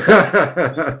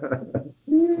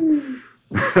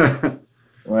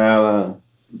 Well,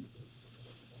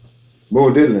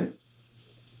 Bo Diddley's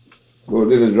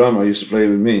drummer used to play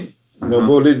with me. You know,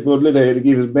 Bo Diddley had to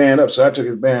give his band up, so I took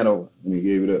his band over and he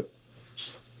gave it up.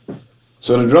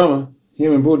 So the drummer,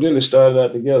 him and Bo Diddley started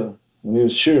out together when he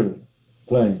was Shirley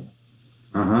playing.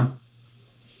 Uh-huh.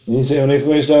 And he said when they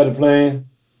first started playing,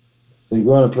 they'd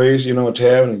go in a place, you know, a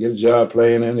tavern and get a job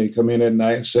playing, and they'd come in at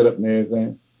night and set up and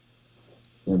everything.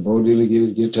 And Bo Diddley get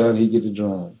his guitar and he'd get the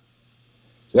drum.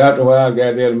 So after a while,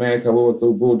 got there, the man come over and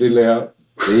threw Bo Diddley out.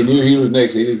 So he knew he was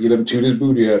next. He just get up and toot his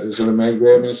booty out. So the man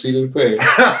grabbed me and seated the player.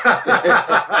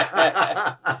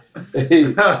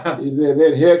 He said,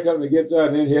 then here come the guitar,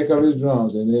 and then here come his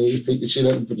drums. And then he picked the shit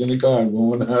up and put it in the car and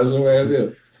going down somewhere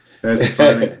else. That's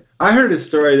funny. I heard a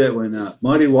story that when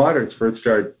Muddy Waters first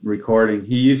started recording,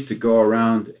 he used to go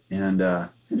around and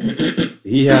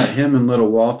he had him and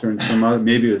Little Walter and some other,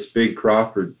 maybe it was Big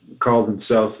Crawford, called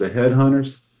themselves the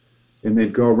Headhunters, and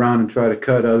they'd go around and try to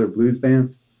cut other blues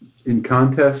bands in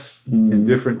contests in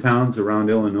different towns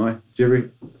around Illinois. Did you ever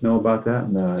know about that?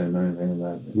 No, I didn't know anything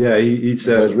about that. Yeah, he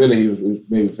said... Because really he was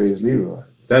Babyface Leroy.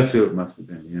 That's who it must have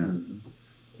been,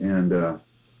 yeah. And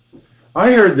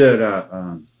I heard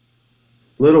that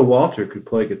Little Walter could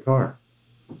play guitar.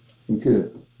 He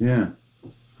could. Yeah.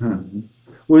 Huh.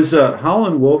 Was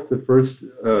Howlin' Wolf the first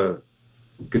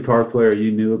guitar player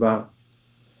you knew about?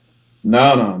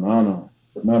 No.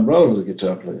 But my brother was a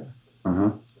guitar player.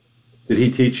 Uh-huh. Did he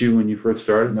teach you when you first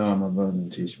started? No, my brother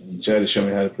didn't teach me. He tried to show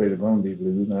me how to play the bone beat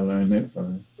blues, and I learned that from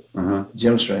him. Uh-huh.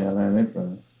 Gem string, I learned that from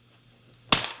him.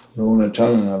 Rolling and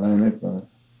tongue, I learned that from him.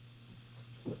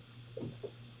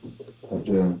 But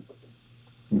when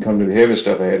it come to the heavy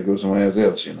stuff, I had to go somewhere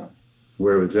else, you know.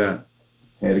 Where was that?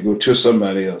 I had to go to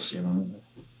somebody else, you know.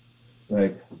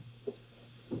 Like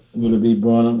Willie B.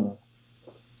 Burnham, or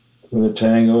Willie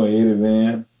Tango, or Eddie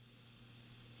Van.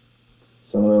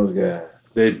 Some of those guys.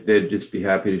 They'd just be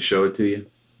happy to show it to you?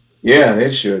 Yeah,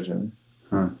 they'd show it to me.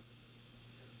 Huh.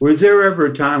 Was there ever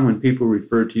a time when people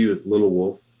referred to you as Little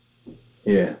Wolf?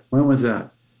 Yeah. When was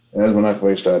that? That was when I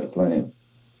first started playing.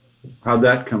 How'd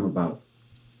that come about?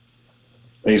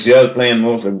 You see, I was playing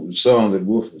mostly songs that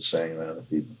Wolf was singing around the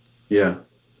people. Yeah.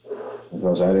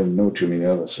 Because I didn't know too many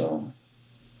other songs.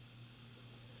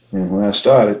 And when I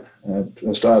started on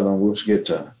Wolf's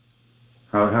guitar.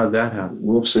 How'd that happen?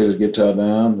 Wolf set his guitar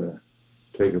down to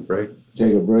take a break.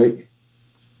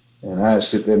 And I'd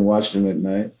sit there and watch him at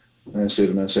night. And I said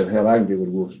to myself, hell, I can do what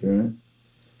Wolf's doing.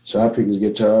 So I picked his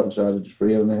guitar up and started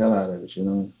freeing the hell out of it, you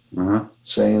know,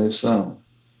 singing his song.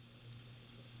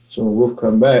 So when Wolf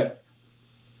come back,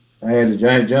 I had the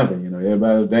giant jumping, you know,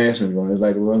 everybody was dancing, going, it's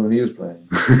like it was when he was playing.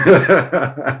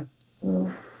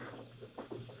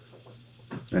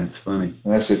 That's funny.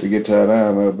 I set the guitar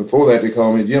down. Before that, they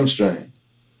called me Jim String.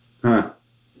 Huh.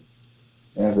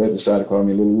 After that, they started calling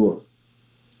me Little Wolf.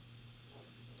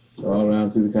 So all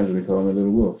around through the country, they called me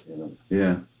Little Wolf, you know.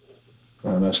 Yeah.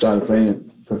 And I started playing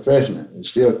it professionally. They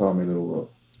still call me Little Wolf.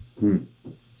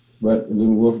 But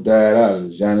Little Wolf died out. It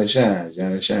was Johnny Shines, you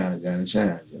know.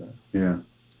 Yeah.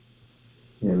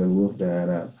 Yeah, Little Wolf died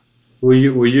out.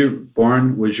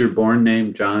 Was your born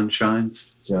name John Shines?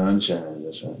 John Shines,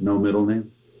 that's right. No middle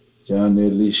name? John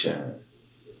Ned Lee Shines.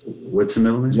 What's the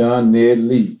middle name? John Ned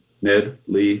Lee. Ned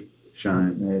Lee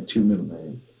Shines. I had 2 middle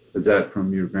names. Is that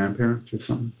from your grandparents or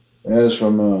something? That is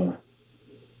from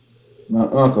my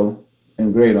uncle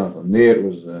and great uncle. Ned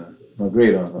was my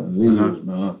great uncle, and Lee was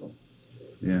my uncle.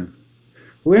 Yeah.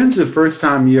 When's the first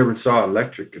time you ever saw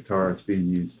electric guitars being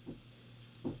used?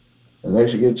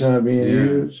 Electric guitar being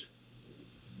used?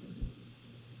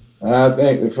 I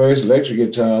think the first electric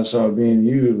guitar I saw being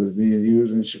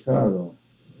used in Chicago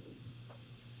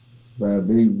by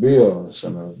Big Bill or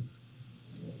something.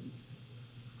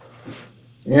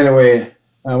 Anyway,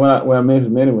 Memphis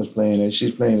Minnie was playing it.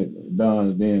 She's playing at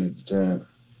Don's Den at the time,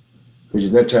 which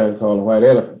at that time called the White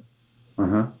Elephant.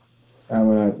 Uh-huh. I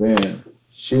went out there.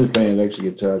 She was playing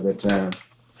electric guitar at that time.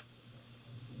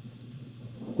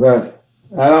 But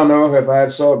I don't know if I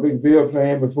saw Big Bill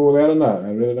playing before that or not.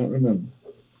 I really don't remember.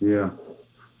 Yeah.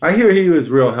 I hear he was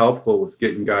real helpful with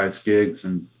getting guys gigs,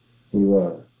 and he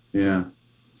was. Yeah.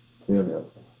 Real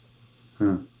helpful.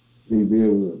 Huh. Big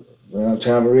Bill was, well,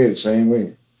 Tavern the same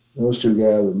way. Those two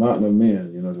guys were mountain of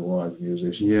men, you know, the ones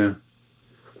musicians. Yeah.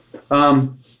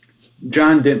 Blind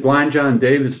John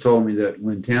Davis told me that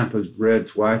when Tampa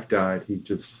Red's wife died, he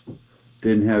just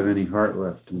didn't have any heart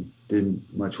left and didn't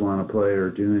much want to play or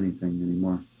do anything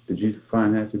anymore. Did you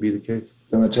find that to be the case?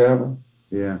 From the Tavern?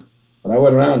 Yeah. But I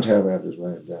wasn't around Tavern after his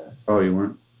wife died. Oh, you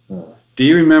weren't? No. Do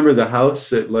you remember the house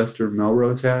that Lester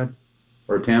Melrose had?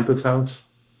 Or Tampa's house?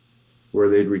 Where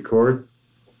they'd record?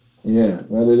 Yeah.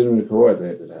 Well, they didn't record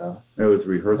that at the house. It was a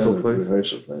rehearsal place?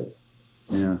 Rehearsal place.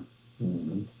 Yeah.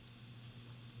 Mm-hmm.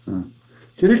 Huh.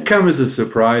 Did it come as a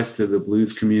surprise to the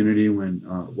blues community when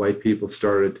white people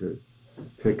started to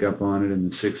pick up on it in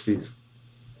the 60s?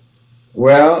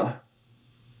 Well,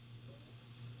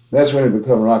 that's when it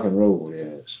became rock and roll,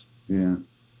 yes. Yeah.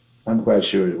 I'm quite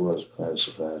sure it was quite a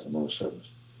surprise to most of us.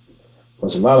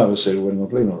 Because a lot of us said we wasn't going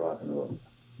to play no rock and roll.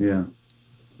 Yeah.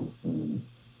 Mm-hmm.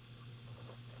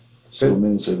 So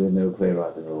many said they never played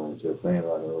rock and roll. They're playing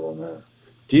rock and roll now.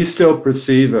 Do you still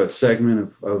perceive a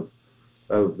segment of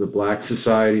the black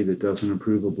society that doesn't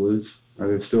approve of blues? Are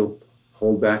there still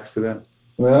holdbacks to that?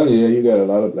 Well, yeah, you got a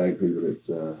lot of black people that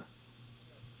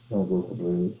don't go for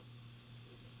blues.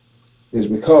 It's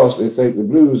because they think the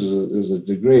blues is a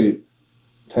degraded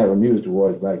type of music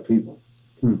towards black people.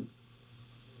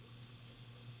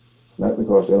 Not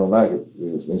because they don't like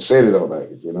it. They say they don't like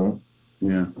it, you know?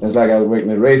 Yeah. It's like I was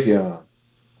working at Raytheon.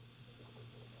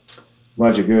 A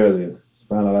bunch of girls there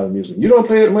found a lot of music. You don't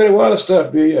play that Muddy Water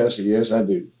stuff, do you? I said, yes, I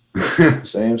do.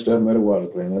 Same stuff Muddy Water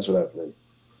playing. That's what I play.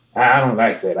 I don't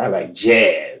like that. I like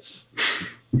jazz.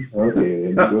 Okay, then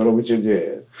you go over with your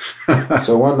jazz.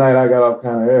 So one night I got off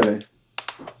kind of early,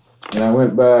 and I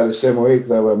went by the 708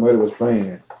 club where Muddy was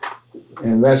playing.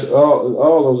 And that's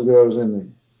all those girls in there.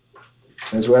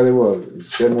 That's where they were, the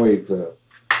 708 club.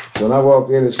 So when I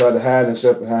walked in, they started hiding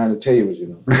themselves behind the tables, you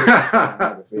know.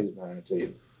 The face behind the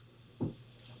table.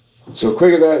 So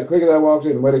quick as I walked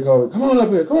in, Muddy called me, come on up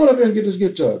here and get this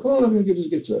guitar. Come on up here and get this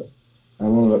guitar. I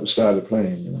went up and started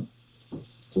playing, you know.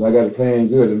 So I got it playing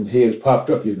good, and heads popped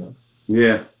up, you know.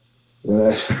 Yeah.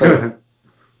 And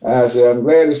I said, I'm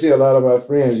glad to see a lot of my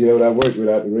friends, you know, that I worked with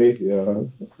out the Raytheon.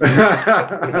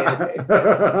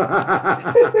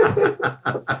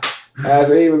 I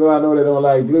said, even though I know they don't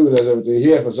like blues, I said, but they're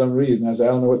here for some reason. I said,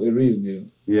 I don't know what their reason is.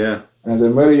 Yeah. I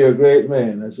said, Muddy, you're a great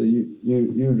man. I said,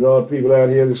 you draw people out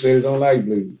here that say they don't like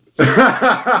blues. Well,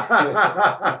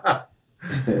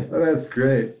 that's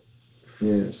great.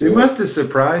 Yeah, so It must have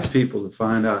surprised people to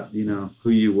find out, you know,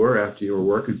 who you were after you were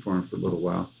working for him for a little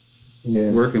while.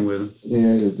 Yeah. Working with him.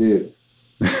 Yeah, it did.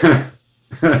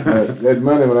 But that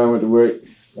Monday when I went to work,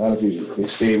 a lot of people, they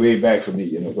stayed way back from me,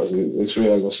 you know, because it's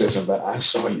really going to say something about, I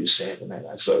saw you Saturday night.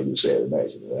 I saw you Saturday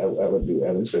night. You know, I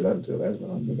didn't say nothing until that's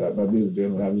when I got my business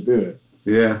doing what I was doing.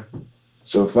 Yeah.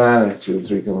 So finally, 2 or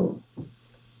 3 come over.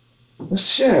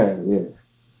 Mr. Shine, yeah.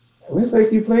 We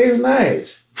think you play is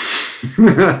nice.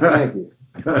 Thank you.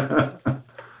 But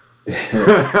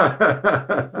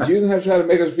you didn't have to try to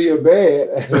make us feel bad.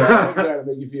 I said, I don't try to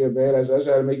make you feel bad. I said, I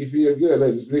try to make you feel good.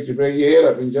 Let's just make you bring your head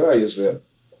up and enjoy yourself.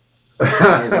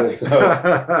 Said,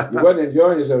 you wasn't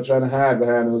enjoying yourself trying to hide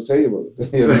behind those tables.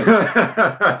 You know?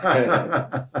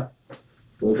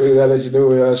 So please, I let you know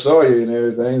where I saw you and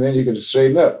everything. Then you can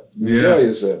straighten up and enjoy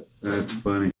yourself. That's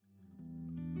funny.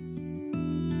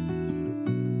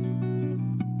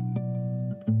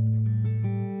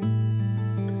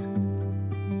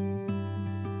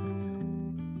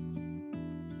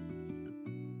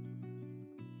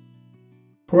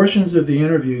 Portions of the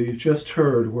interview you've just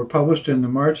heard were published in the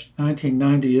March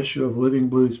 1990 issue of Living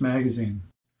Blues magazine.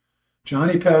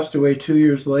 Johnny passed away 2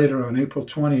 years later on April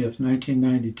 20th,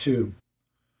 1992.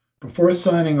 Before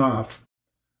signing off,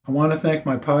 I want to thank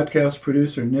my podcast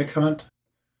producer, Nick Hunt,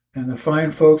 and the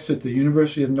fine folks at the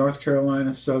University of North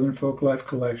Carolina Southern Folklife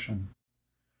Collection.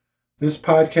 This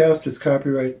podcast is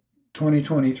copyright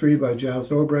 2023 by Giles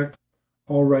Obrecht,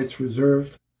 all rights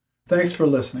reserved. Thanks for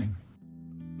listening.